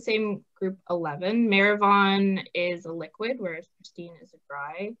both have the same group 11. Maravon is a liquid, whereas Pristine is a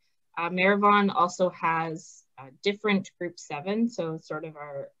dry. Maravon also has different group 7, so sort of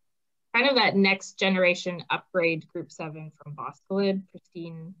our kind of that next generation upgrade group 7 from Boscalid.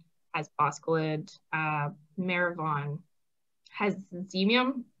 Pristine has Boscalid. Maravon has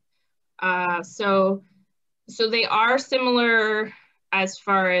Zemium. So they are similar as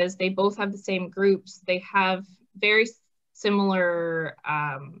far as they both have the same groups. They have very similar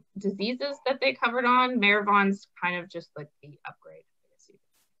diseases that they covered on. Maravon's kind of just like the upgrade.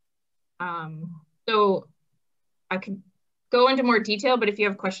 So I could go into more detail, but if you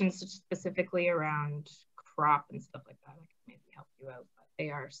have questions specifically around crop and stuff like that, I can maybe help you out, but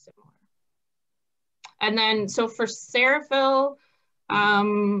they are similar. And then, so for Ceraphil,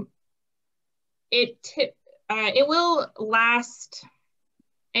 it will last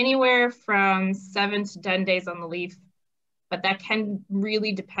anywhere from 7 to 10 days on the leaf, but that can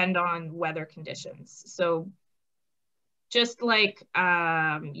really depend on weather conditions. So just like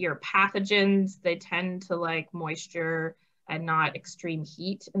your pathogens, they tend to like moisture and not extreme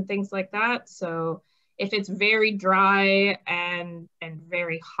heat and things like that. So if it's very dry and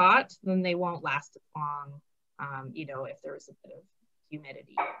very hot, then they won't last as long, you know, if there's a bit of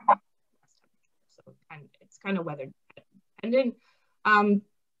humidity. So it's kind of weather dependent.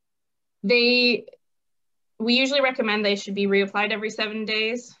 We usually recommend they should be reapplied every 7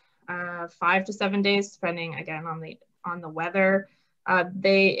 days, 5 to 7 days, depending again on the weather.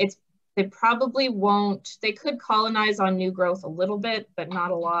 They probably won't, they could colonize on new growth a little bit, but not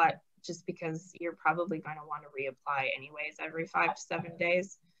a lot, just because you're probably going to want to reapply anyways every 5 to 7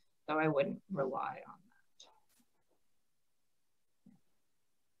 days. So I wouldn't rely on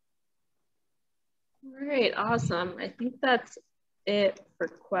that. All right, awesome. I think that's it for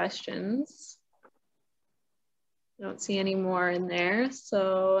questions. I don't see any more in there.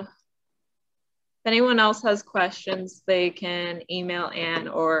 So if anyone else has questions, they can email Anne,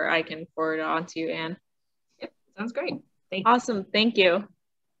 or I can forward it on to you, Anne. Yep, sounds great. Thank you. Awesome, thank you.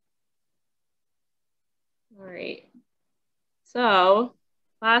 All right. So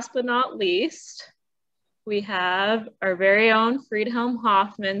last but not least, we have our very own Friedhelm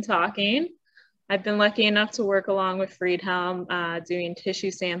Hoffmann talking. I've been lucky enough to work along with Friedhelm doing tissue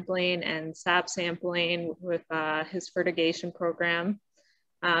sampling and sap sampling with his fertigation program.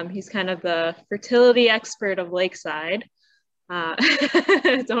 He's kind of the fertility expert of Lakeside.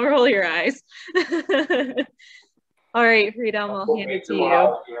 Don't roll your eyes. All right, Friedhelm, I'll hand it to you.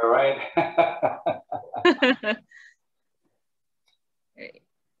 Here, right?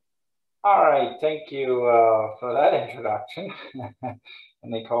 All right, thank you for that introduction,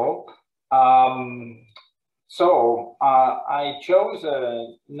 Nicole. I chose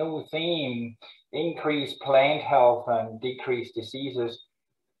a new theme, increase plant health and decrease diseases.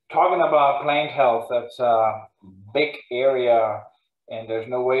 Talking about plant health, that's a big area, and there's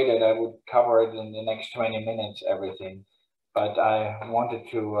no way that I would cover it in the next 20 minutes, everything. But I wanted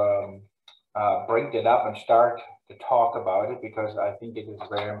to bring it up and start to talk about it because I think it is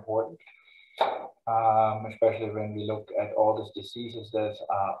very important, especially when we look at all these diseases that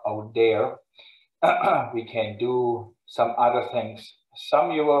are out there. We can do some other things.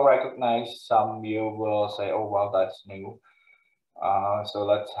 Some you will recognize, some you will say, oh, well, that's new. So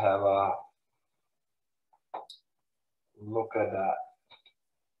let's have a look at that.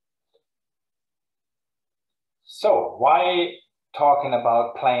 So why talking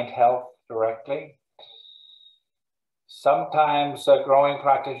about plant health directly? Sometimes growing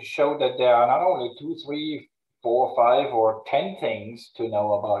practices show that there are not only 2, 3, 4, 5, or 10 things to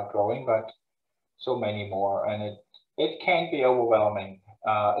know about growing, but so many more, and it can be overwhelming,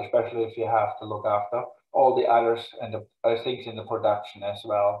 especially if you have to look after all the others and the things in the production as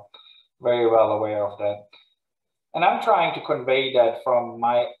well. Very well aware of that. And I'm trying to convey that from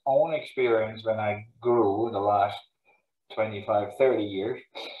my own experience when I grew the last 25, 30 years.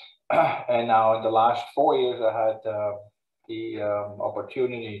 And now in the last 4 years, I had the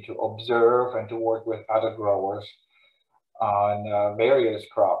opportunity to observe and to work with other growers on various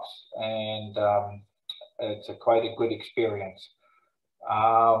crops. And it's quite a good experience.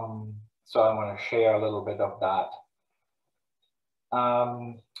 So I want to share a little bit of that.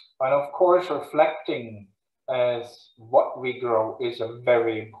 And of course, reflecting as what we grow is a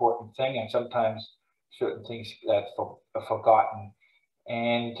very important thing, and sometimes certain things that are forgotten.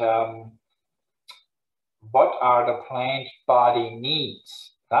 And what are the plant body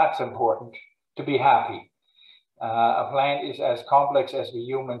needs? That's important to be happy. A plant is as complex as we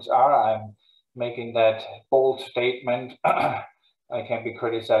humans are. I'm making that bold statement. I can be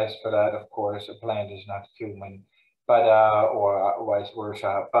criticized for that, of course. A plant is not human, but or vice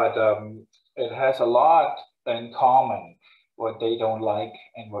versa. But it has a lot in common, what they don't like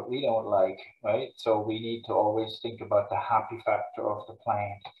and what we don't like, right? So we need to always think about the happy factor of the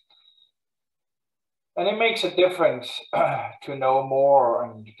plant. And it makes a difference to know more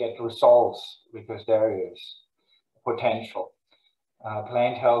and get results, because there is potential.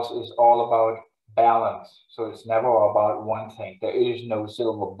 Plant health is all about balance. So it's never about one thing. There is no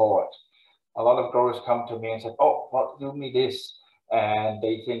silver bullet. A lot of growers come to me and say, oh, well, do me this. And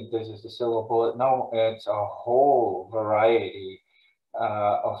they think this is the silver bullet. No, it's a whole variety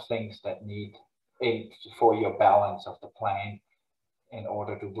of things that need for your balance of the plant in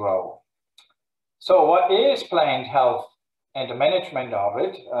order to grow. So what is plant health and the management of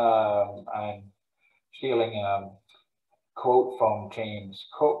it? I'm stealing a quote from James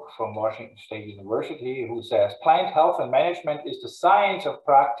Cook from Washington State University, who says, plant health and management is the science of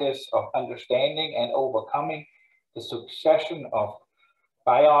practice of understanding and overcoming the succession of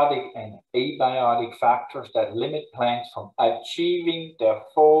biotic and abiotic factors that limit plants from achieving their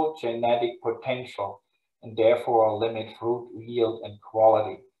full genetic potential and therefore limit fruit yield and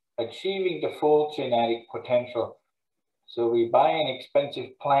quality. Achieving the full genetic potential. So we buy an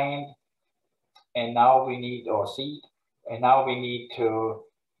expensive plant and now we need, or seed, and now we need to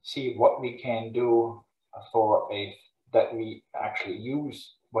see what we can do for that we actually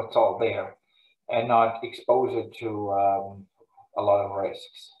use what's all there and not expose it to a lot of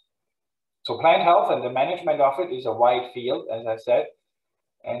risks. So plant health and the management of it is a wide field, as I said,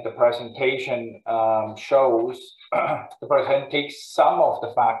 and the presentation shows, the presentation takes some of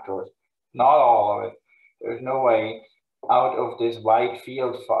the factors, not all of it. There's no way out of this wide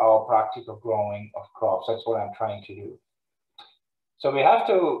field for our practical growing of crops. That's what I'm trying to do. So we have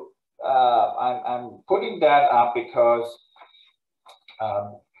to, I'm putting that up because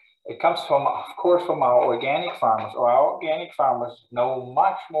it comes from, of course, from our organic farmers, or our organic farmers know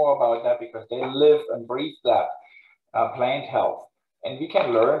much more about that because they live and breathe that plant health. And we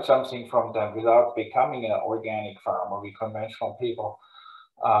can learn something from them without becoming an organic farmer, we conventional people,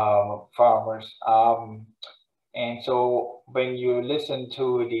 farmers. And so when you listen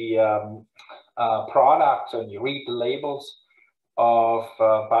to the products and you read the labels of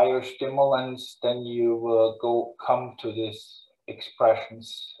biostimulants, then you will come to this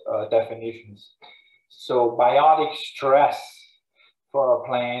expressions, definitions. So biotic stress for a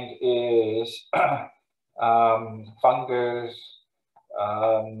plant is fungus,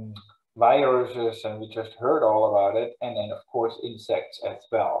 viruses, and we just heard all about it, and then of course insects as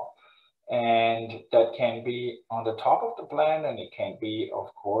well. And that can be on the top of the plant, and it can be,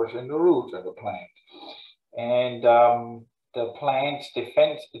 of course, in the roots of the plant. And the plant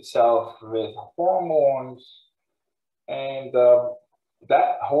defends itself with hormones, and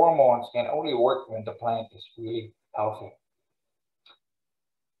that hormones can only work when the plant is really healthy.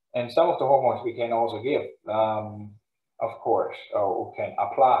 And some of the hormones we can also give, of course, or can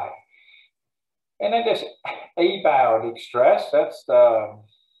apply. And then there's abiotic stress. That's the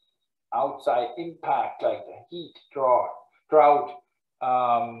outside impact, like the heat, drought,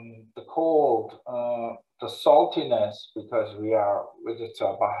 the cold, the saltiness, because we are, it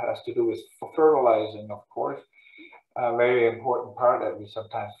has to do with fertilizing, of course, a very important part that we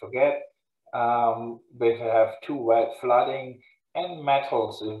sometimes forget. We have too wet flooding, and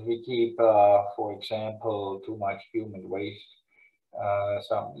metals, if we keep, for example, too much human waste.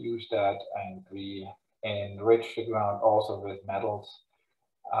 Some use that, and we enrich the ground also with metals.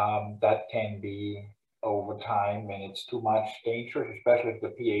 That can be, over time, when it's too much, dangerous, especially if the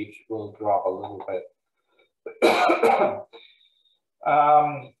pH will drop a little bit.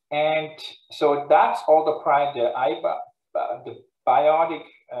 And so that's all the biotic,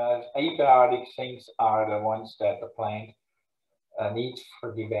 abiotic things are the ones that the plant needs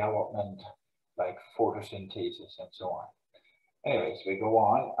for development, like photosynthesis and so on. Anyways, we go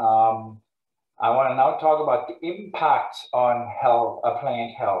on. I want to now talk about the impacts on health,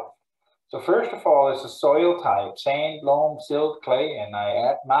 plant health. So first of all is the soil type: sand, loam, silt, clay, and I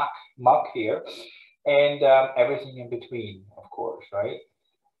add muck here, and everything in between, of course, right?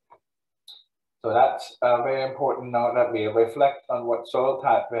 So that's very important now that we reflect on what soil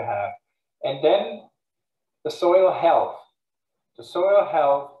type we have. And then the soil health. The soil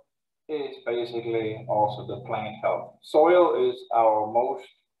health is basically also the plant health. Soil is our most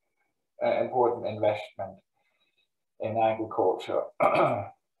important investment in agriculture.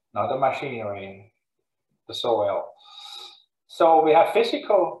 Not the machinery, the soil. So we have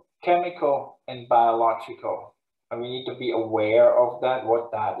physical, chemical, and biological. And we need to be aware of that,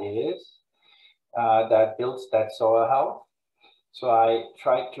 what that is, that builds that soil health. So I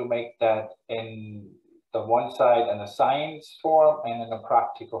tried to make that in the one side in a science form and in a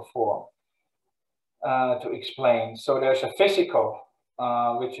practical form to explain. So there's a physical,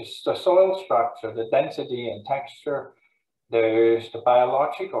 which is the soil structure, the density and texture. There's the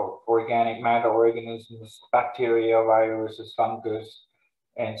biological, organic matter, organisms, bacteria, viruses, fungus,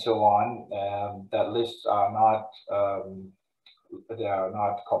 and so on. That lists are not, they are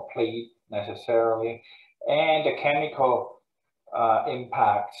not complete necessarily. And the chemical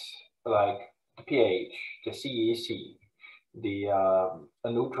impacts like the pH, the CEC, the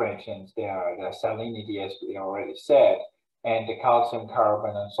nutrients, the salinity, as we already said, and the calcium,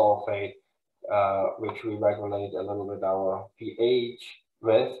 carbon, and sulfate, which we regulate a little bit our pH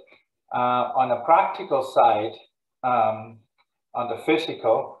with. On the practical side, on the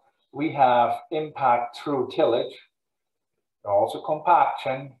physical, we have impact through tillage, also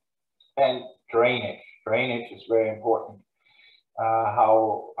compaction, and drainage. Drainage is very important,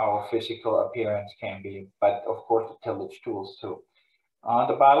 how our physical appearance can be, but of course the tillage tools too. On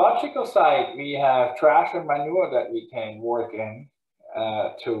the biological side, we have trash and manure that we can work in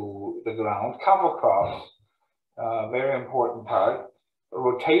to the ground. Cover crops, very important part.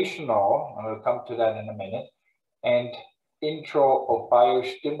 Rotational, and we'll come to that in a minute. And intro of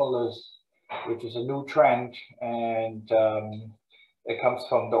biostimulus, which is a new trend, and it comes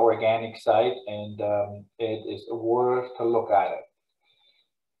from the organic side, and it is worth to look at it.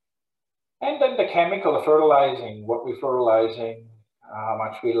 And then the chemical, the fertilizing, what we're fertilizing, how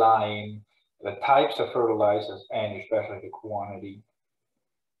much we lime, the types of fertilizers, and especially the quantity.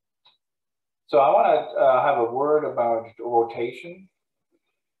 So I want to have a word about rotation.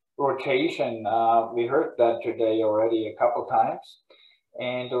 Rotation, we heard that today already a couple times.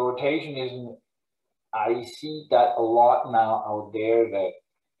 And the rotation isn't, I see that a lot now out there, that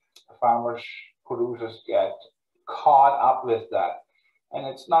farmers, producers get caught up with that. And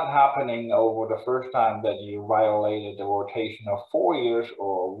it's not happening over the first time that you violated the rotation of 4 years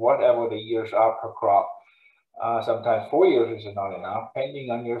or whatever the years are per crop. Sometimes 4 years is not enough, depending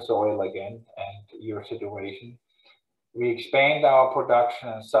on your soil again and your situation. We expand our production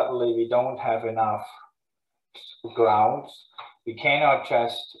and suddenly we don't have enough grounds. We cannot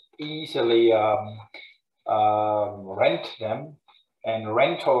just easily rent them, and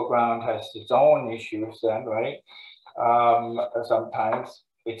rental ground has its own issues then, right? Sometimes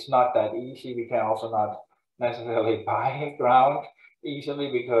it's not that easy. We can also not necessarily buy ground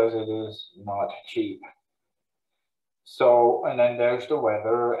easily because it is not cheap. So, and then there's the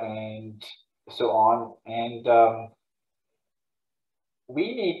weather and so on. And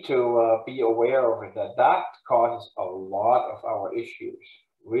we need to be aware of it, that causes a lot of our issues.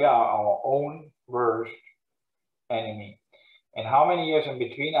 We are our own worst enemy. And how many years in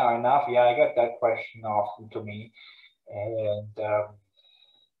between are enough? Yeah, I get that question often to me. And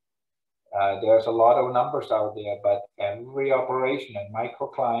there's a lot of numbers out there, but every operation and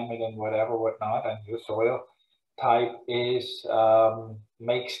microclimate and whatnot, and your soil type is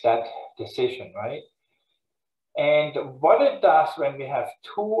makes that decision, right? And what it does when we have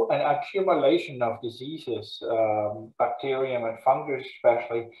an accumulation of diseases, bacterium and fungus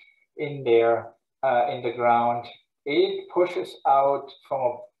especially, in there in the ground, it pushes out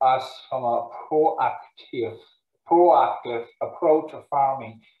from us from a proactive approach of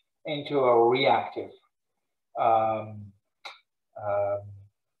farming into a reactive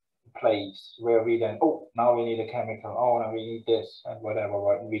place where we then, oh, now we need a chemical, oh, now we need this and whatever,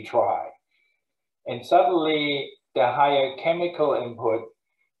 what we try. And suddenly the higher chemical input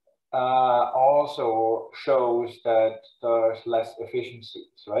also shows that there's less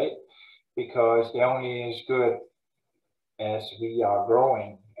efficiencies, right? Because they're only as good as we are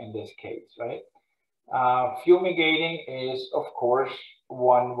growing and in this case, right? Fumigating is, of course,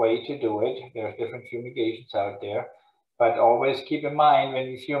 one way to do it. There's different fumigations out there, but always keep in mind when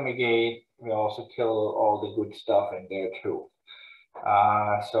you fumigate, we also kill all the good stuff in there too.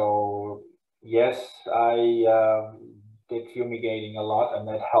 So yes, I did fumigating a lot, and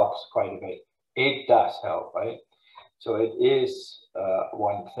that helps quite a bit. It does help, right? So it is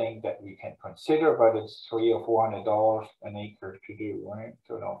one thing that we can consider, but it's $300 or $400 an acre to do, right?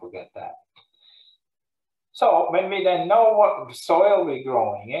 So don't forget that. So when we then know what soil we're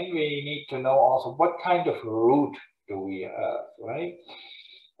growing in, we need to know also what kind of root do we have, right?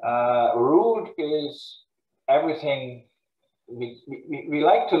 Root is everything. We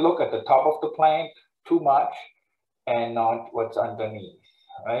like to look at the top of the plant too much and not what's underneath,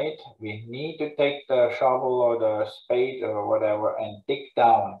 right? We need to take the shovel or the spade or whatever and dig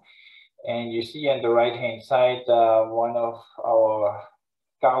down. And you see on the right-hand side, one of our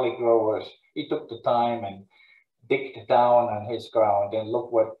garlic growers, he took the time and digged down on his ground, and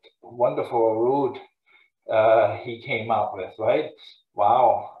look what wonderful root he came up with, right?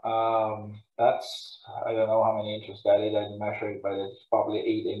 Wow, that's, I don't know how many inches that is, I didn't measure it, but it's probably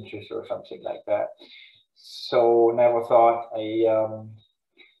 8 inches or something like that. So never thought a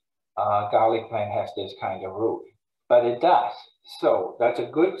garlic plant has this kind of root, but it does. So that's a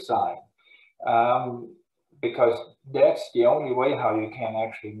good sign, because that's the only way how you can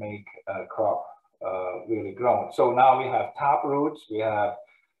actually make a crop really grown. So now we have tap roots, we have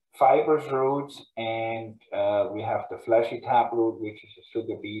fibrous roots, and we have the fleshy tap root, which is a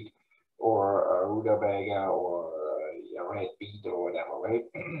sugar beet or a rutabaga or a red beet or whatever, right?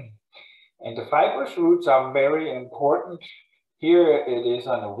 And the fibrous roots are very important. Here it is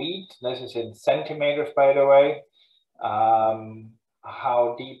on a wheat. This is in centimeters, by the way.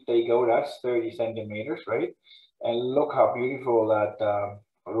 How deep they go, that's 30 centimeters, right? And look how beautiful that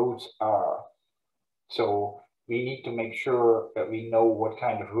roots are. So we need to make sure that we know what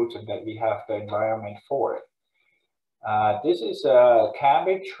kind of roots and that we have the environment for it. This is a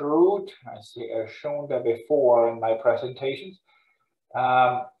cabbage root. I see I've shown that before in my presentations.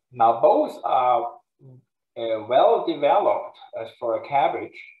 Now both are well developed as for a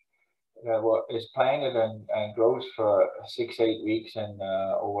cabbage. Is planted and grows for 6-8 weeks and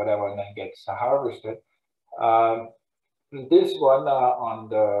or whatever, and then gets harvested. This one on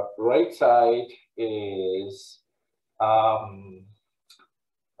the right side is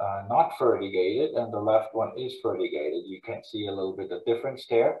not fertigated, and the left one is fertigated. You can see a little bit of difference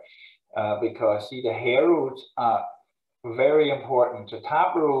there because see the hair roots are very important. The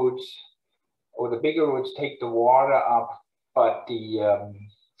tap roots or the bigger roots take the water up, but the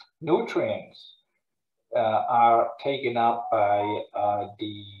nutrients are taken up by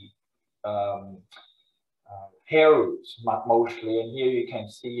the hair roots mostly. And here you can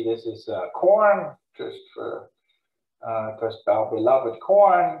see this is corn, just for because our beloved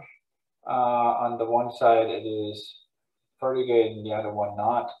corn. On the one side it is fertigated and the other one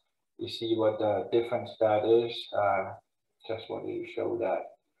not. You see what the difference that is. Just wanted to show that.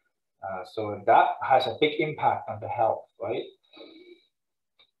 So that has a big impact on the health, right?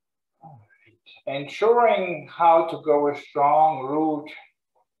 Ensuring how to grow a strong root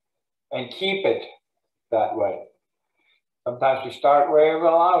and keep it that way. Sometimes we start very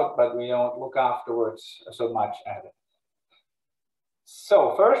well out, but we don't look afterwards so much at it.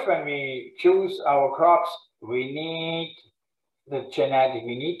 So first, when we choose our crops, we need the genetic.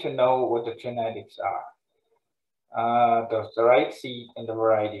 We need to know what the genetics are. There's the right seed and the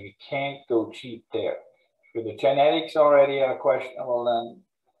variety. We can't go cheap there. If the genetics already are questionable, then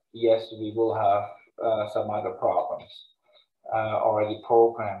yes, we will have some other problems already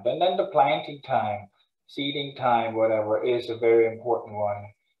programmed. And then the planting time, seeding time, whatever, is a very important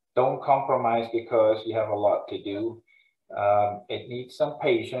one. Don't compromise because you have a lot to do. It needs some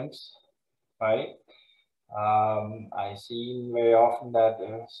patience, right? I see very often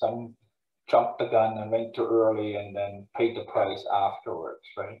that some jumped the gun and went too early and then paid the price afterwards,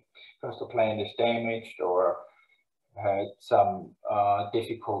 right? Because the plant is damaged or had some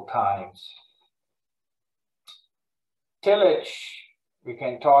difficult times. Tillage, we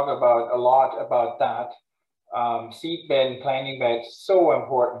can talk about a lot about that. Seed bed and planting bed, so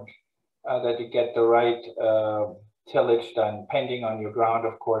important that you get the right tillage done, depending on your ground,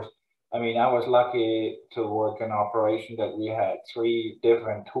 of course. I mean, I was lucky to work in operation that we had 3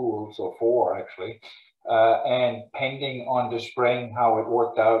 different tools, or 4 actually, and depending on the spring, how it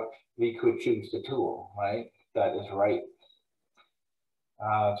worked out, we could choose the tool, right? That is right.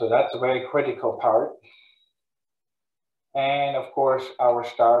 So that's a very critical part. And of course, our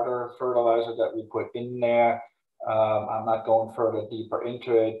starter fertilizer that we put in there, I'm not going further deeper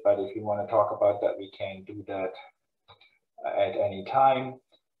into it, but if you want to talk about that, we can do that at any time.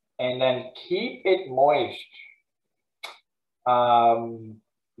 And then keep it moist.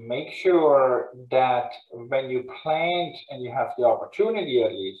 Make sure that when you plant and you have the opportunity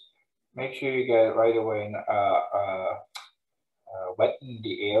at least, make sure you get it right away and wetten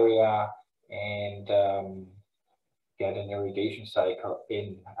the area and get an irrigation cycle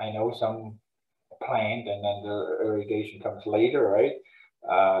in. I know some plant and then the irrigation comes later, right?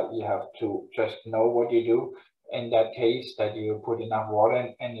 You have to just know what you do. In that case, that you put enough water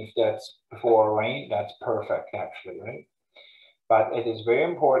in, and if that's before rain, that's perfect actually, right? But it is very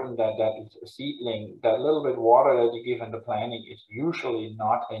important that that seedling, that little bit water that you give in the planting is usually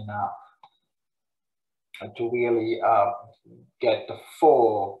not enough to really get the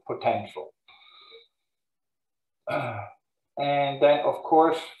full potential. And then, of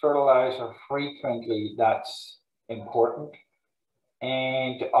course, fertilizer frequently, that's important.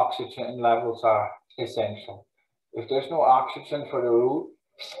 And the oxygen levels are essential. If there's no oxygen for the root,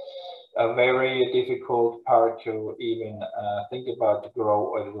 a very difficult part to even think about to grow,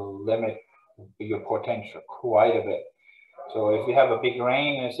 or it will limit your potential quite a bit. So if you have a big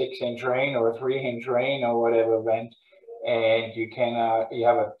rain, a 6-inch rain or a 3-inch rain or whatever event, and you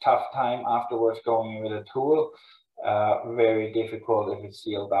have a tough time afterwards going with a tool, very difficult if it's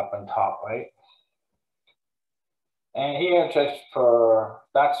sealed up on top, right? And here, just for,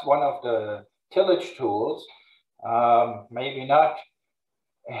 that's one of the tillage tools. Maybe not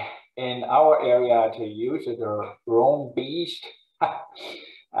in our area to use it, or Rome Beast.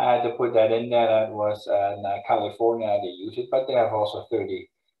 To put that in there, that was in California they use it, but they have also 30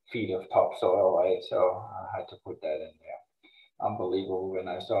 feet of topsoil, right? So I had to put that in there. Unbelievable when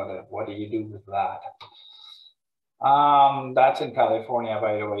I saw that. What do you do with that? That's in California,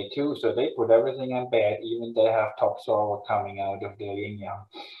 by the way, too. So they put everything in bed, even they have topsoil coming out of their linear.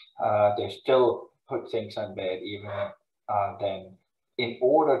 They still put things in bed, even then, in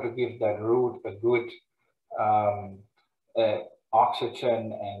order to give that root a good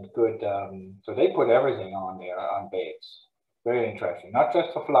oxygen and good, so they put everything on there on beds. Very interesting, not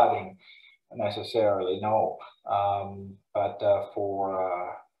just for flooding necessarily, no, but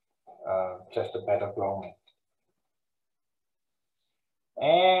for just a better growing.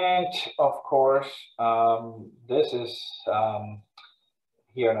 And of course, this is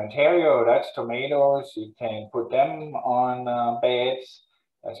here in Ontario, that's tomatoes. You can put them on beds.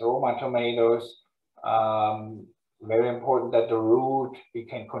 That's Roma tomatoes. Very important that the root, you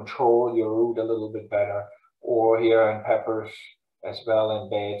can control your root a little bit better. Or here in peppers as well in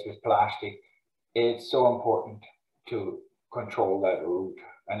beds with plastic. It's so important to control that root.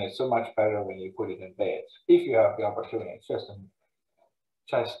 And it's so much better when you put it in beds, if you have the opportunity. It's just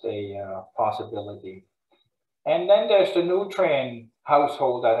a possibility. And then there's the nutrient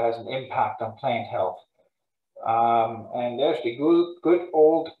household that has an impact on plant health. And there's the good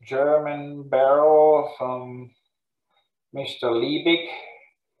old German barrel from Mr. Liebig,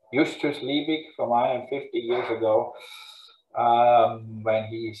 Justus Liebig, from 150 years ago, when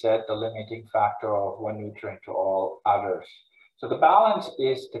he said the limiting factor of one nutrient to all others. So the balance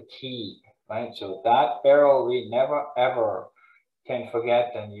is the key, right? So that barrel we never ever can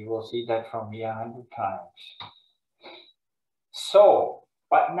forget, and you will see that from me 100 times. So,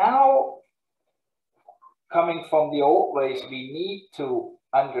 but now, coming from the old ways, we need to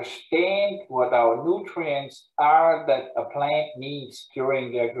understand what our nutrients are that a plant needs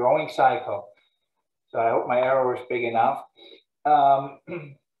during their growing cycle. So I hope my arrow is big enough.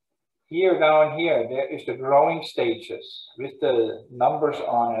 Here, down here, there is the growing stages with the numbers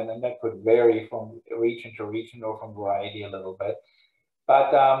on it, and that could vary from region to region or from variety a little bit.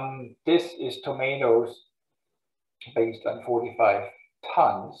 But this is tomatoes based on 45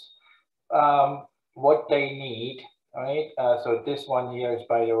 tons. What they need, right? So this one here is,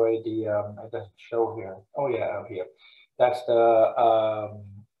 by the way, the, it doesn't show here. Oh yeah, up here. That's the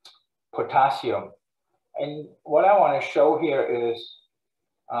potassium. And what I want to show here is,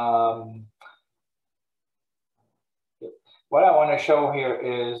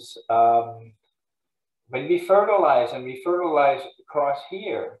 when we fertilize, and we fertilize across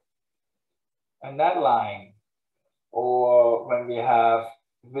here and that line, or when we have,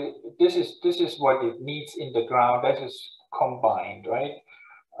 this is what it needs in the ground. That is combined, right?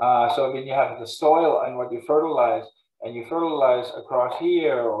 So when you have the soil and what you fertilize, and you fertilize across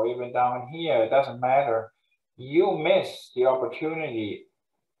here or even down here, it doesn't matter. You miss the opportunity,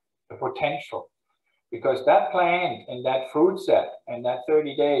 the potential, because that plant and that fruit set and that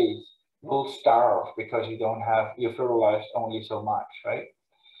 30 days will starve because you don't have, you fertilized only so much, right?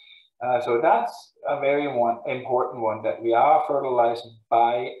 So that's a very important one, that we are fertilizing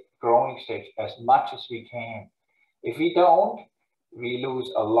by growing stage as much as we can. If we don't, we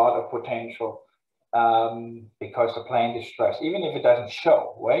lose a lot of potential because the plant is stressed, even if it doesn't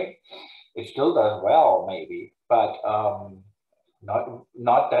show, right? It still does well, maybe, but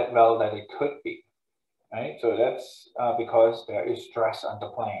not that well that it could be, right? So that's because there is stress on the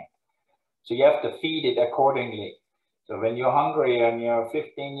plant. So you have to feed it accordingly. So when you're hungry and you're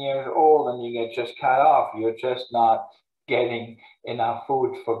 15 years old and you get just cut off, you're just not getting enough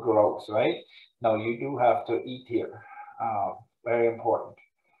food for growth, right? No, you do have to eat here. Very important.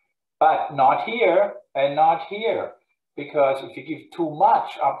 But not here and not here, because if you give too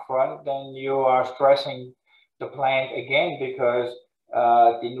much upfront, then you are stressing the plant again, because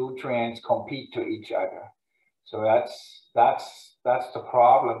the nutrients compete to each other. So that's the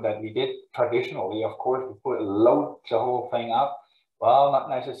problem that we did traditionally. Of course, we load the whole thing up. Well, not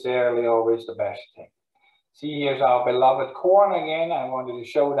necessarily always the best thing. See, here's our beloved corn again. I wanted to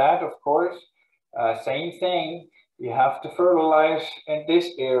show that, of course. Same thing. You have to fertilize in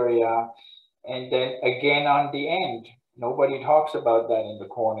this area and then again on the end. Nobody talks about that in the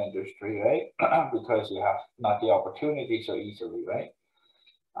corn industry, right? Because you have not the opportunity so easily, right?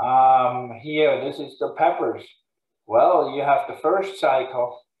 Here, this is the peppers. Well, you have the first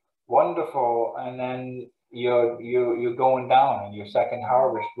cycle, wonderful, and then you're going down, and your second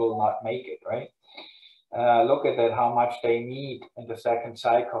harvest will not make it, right? Look at that, how much they need in the second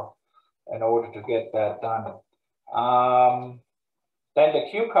cycle in order to get that done. Then the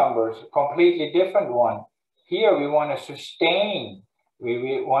cucumbers, completely different one. Here we want to sustain,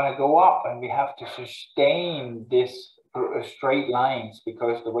 we want to go up, and we have to sustain this straight lines,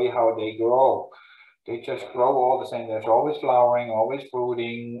 because the way how they grow, they just grow all the same. There's always flowering, always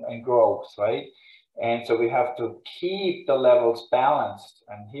fruiting and growth, right? And so we have to keep the levels balanced.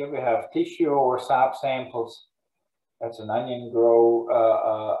 And here we have tissue or sap samples. That's an onion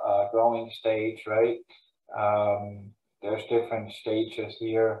growing stage, right? There's different stages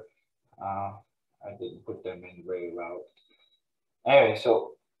here. I didn't put them in very well. Anyway,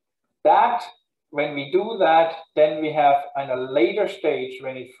 so that, when we do that, then we have on a later stage,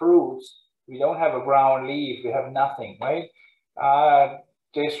 when it fruits, we don't have a brown leaf, we have nothing, right?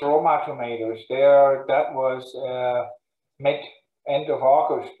 This Roma tomatoes there, that was end of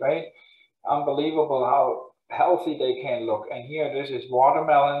August, right? Unbelievable how healthy they can look. And here, this is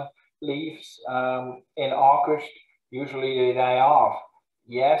watermelon leaves in August. Usually they die off.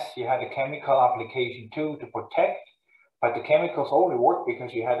 Yes, you had a chemical application too to protect, but the chemicals only work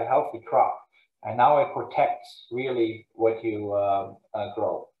because you had a healthy crop. And now it protects really what you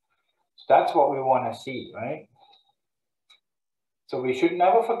grow. So that's what we want to see, right? So we should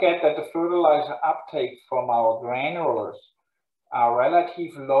never forget that the fertilizer uptake from our granulars are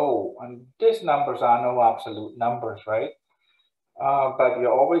relatively low. And these numbers are no absolute numbers, right? But you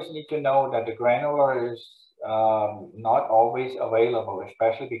always need to know that the granular is not always available,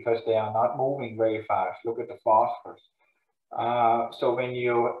 especially because they are not moving very fast. Look at the phosphorus. So when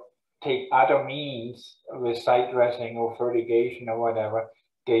you take other means with side dressing or fertigation or whatever,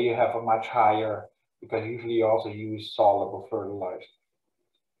 there you have a much higher, because usually you also use soluble fertilizer.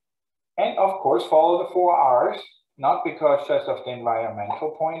 And of course, follow the 4 R's, not because just of the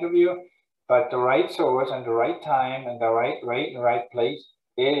environmental point of view, but the right source and the right time and the right rate and the right place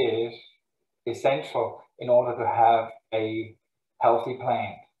is essential in order to have a healthy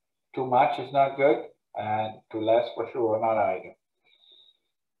plant. Too much is not good, and too less for sure not either.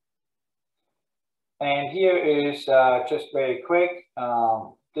 And here is just very quick.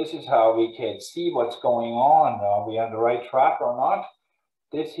 This is how we can see what's going on. Are we on the right track or not?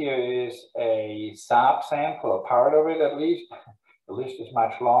 This here is a sap sample, a part of it at least. The list is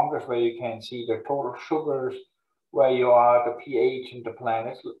much longer, where you can see the total sugars, where you are, the pH in the plant.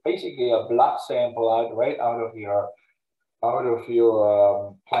 It's basically a blood sample right out of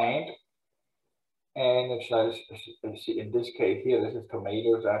your plant. And it's in this case here, this is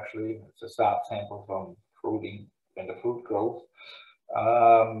tomatoes actually. It's a sap sample from fruiting and the fruit growth.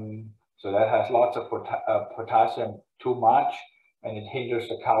 So that has lots of potassium, too much, and it hinders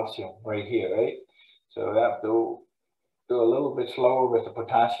the calcium right here, right? So we have to do a little bit slower with the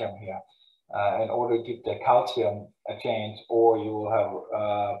potassium here in order to give the calcium a chance, or you will have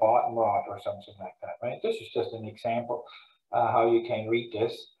bottom rot or something like that, right? This is just an example how you can read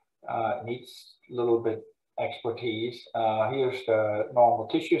this. It needs a little bit expertise. Here's the normal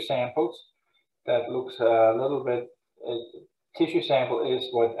tissue samples. That looks a little bit, tissue sample is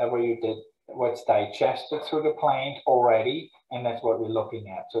whatever you did, what's digested through the plant already, and that's what we're looking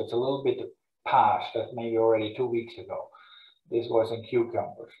at. So it's a little bit past, that's maybe already 2 weeks ago. This was in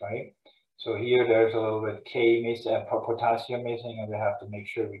cucumbers, right? So here there's a little bit K missing, potassium missing, and we have to make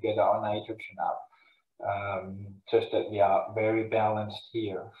sure we get our nitrogen up. Just that we are very balanced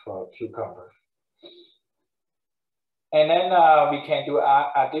here for cucumbers. And then we can do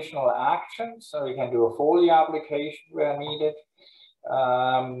additional actions. So we can do a foliar application where needed.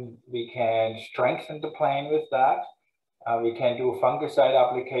 We can strengthen the plant with that. We can do a fungicide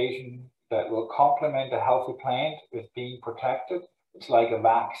application that will complement a healthy plant with being protected. It's like a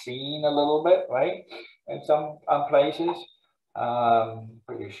vaccine a little bit, right? In some places.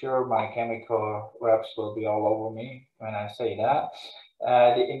 Pretty sure my chemical reps will be all over me when I say that.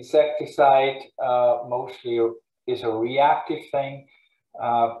 The insecticide mostly is a reactive thing,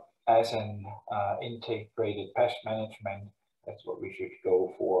 as an integrated pest management. That's what we should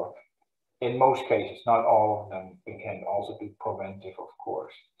go for. In most cases, not all of them. We can also do preventive, of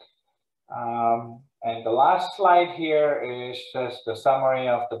course. And the last slide here is just the summary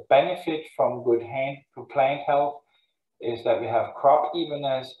of the benefit from good plant health is that we have crop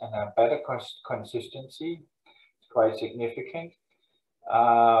evenness and a better consistency. It's quite significant.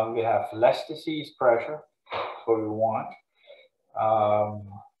 We have less disease pressure. That's what we want.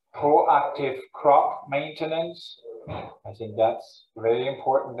 Proactive crop maintenance. I think that's very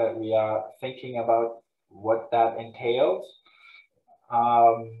important that we are thinking about what that entails.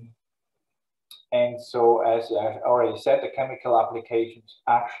 And so, as I already said, the chemical applications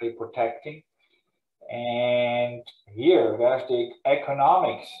actually protecting. And here, there's the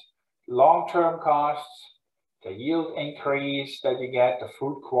economics, long-term costs, the yield increase that you get, the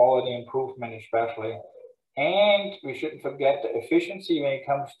fruit quality improvement especially. And we shouldn't forget the efficiency when it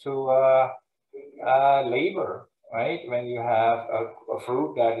comes to labor, right? When you have a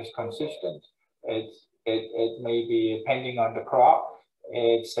fruit that is consistent, it may be, depending on the crop,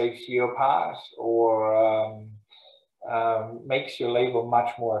 it saves you a pass or makes your labor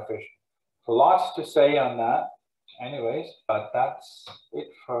much more efficient. So lots to say on that anyways, but that's it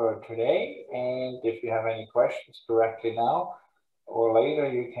for today. And if you have any questions directly now or later,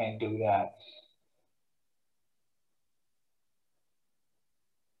 you can do that.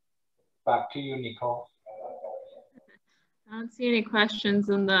 Back to you, Nicole. I don't see any questions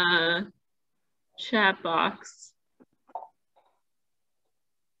in the chat box.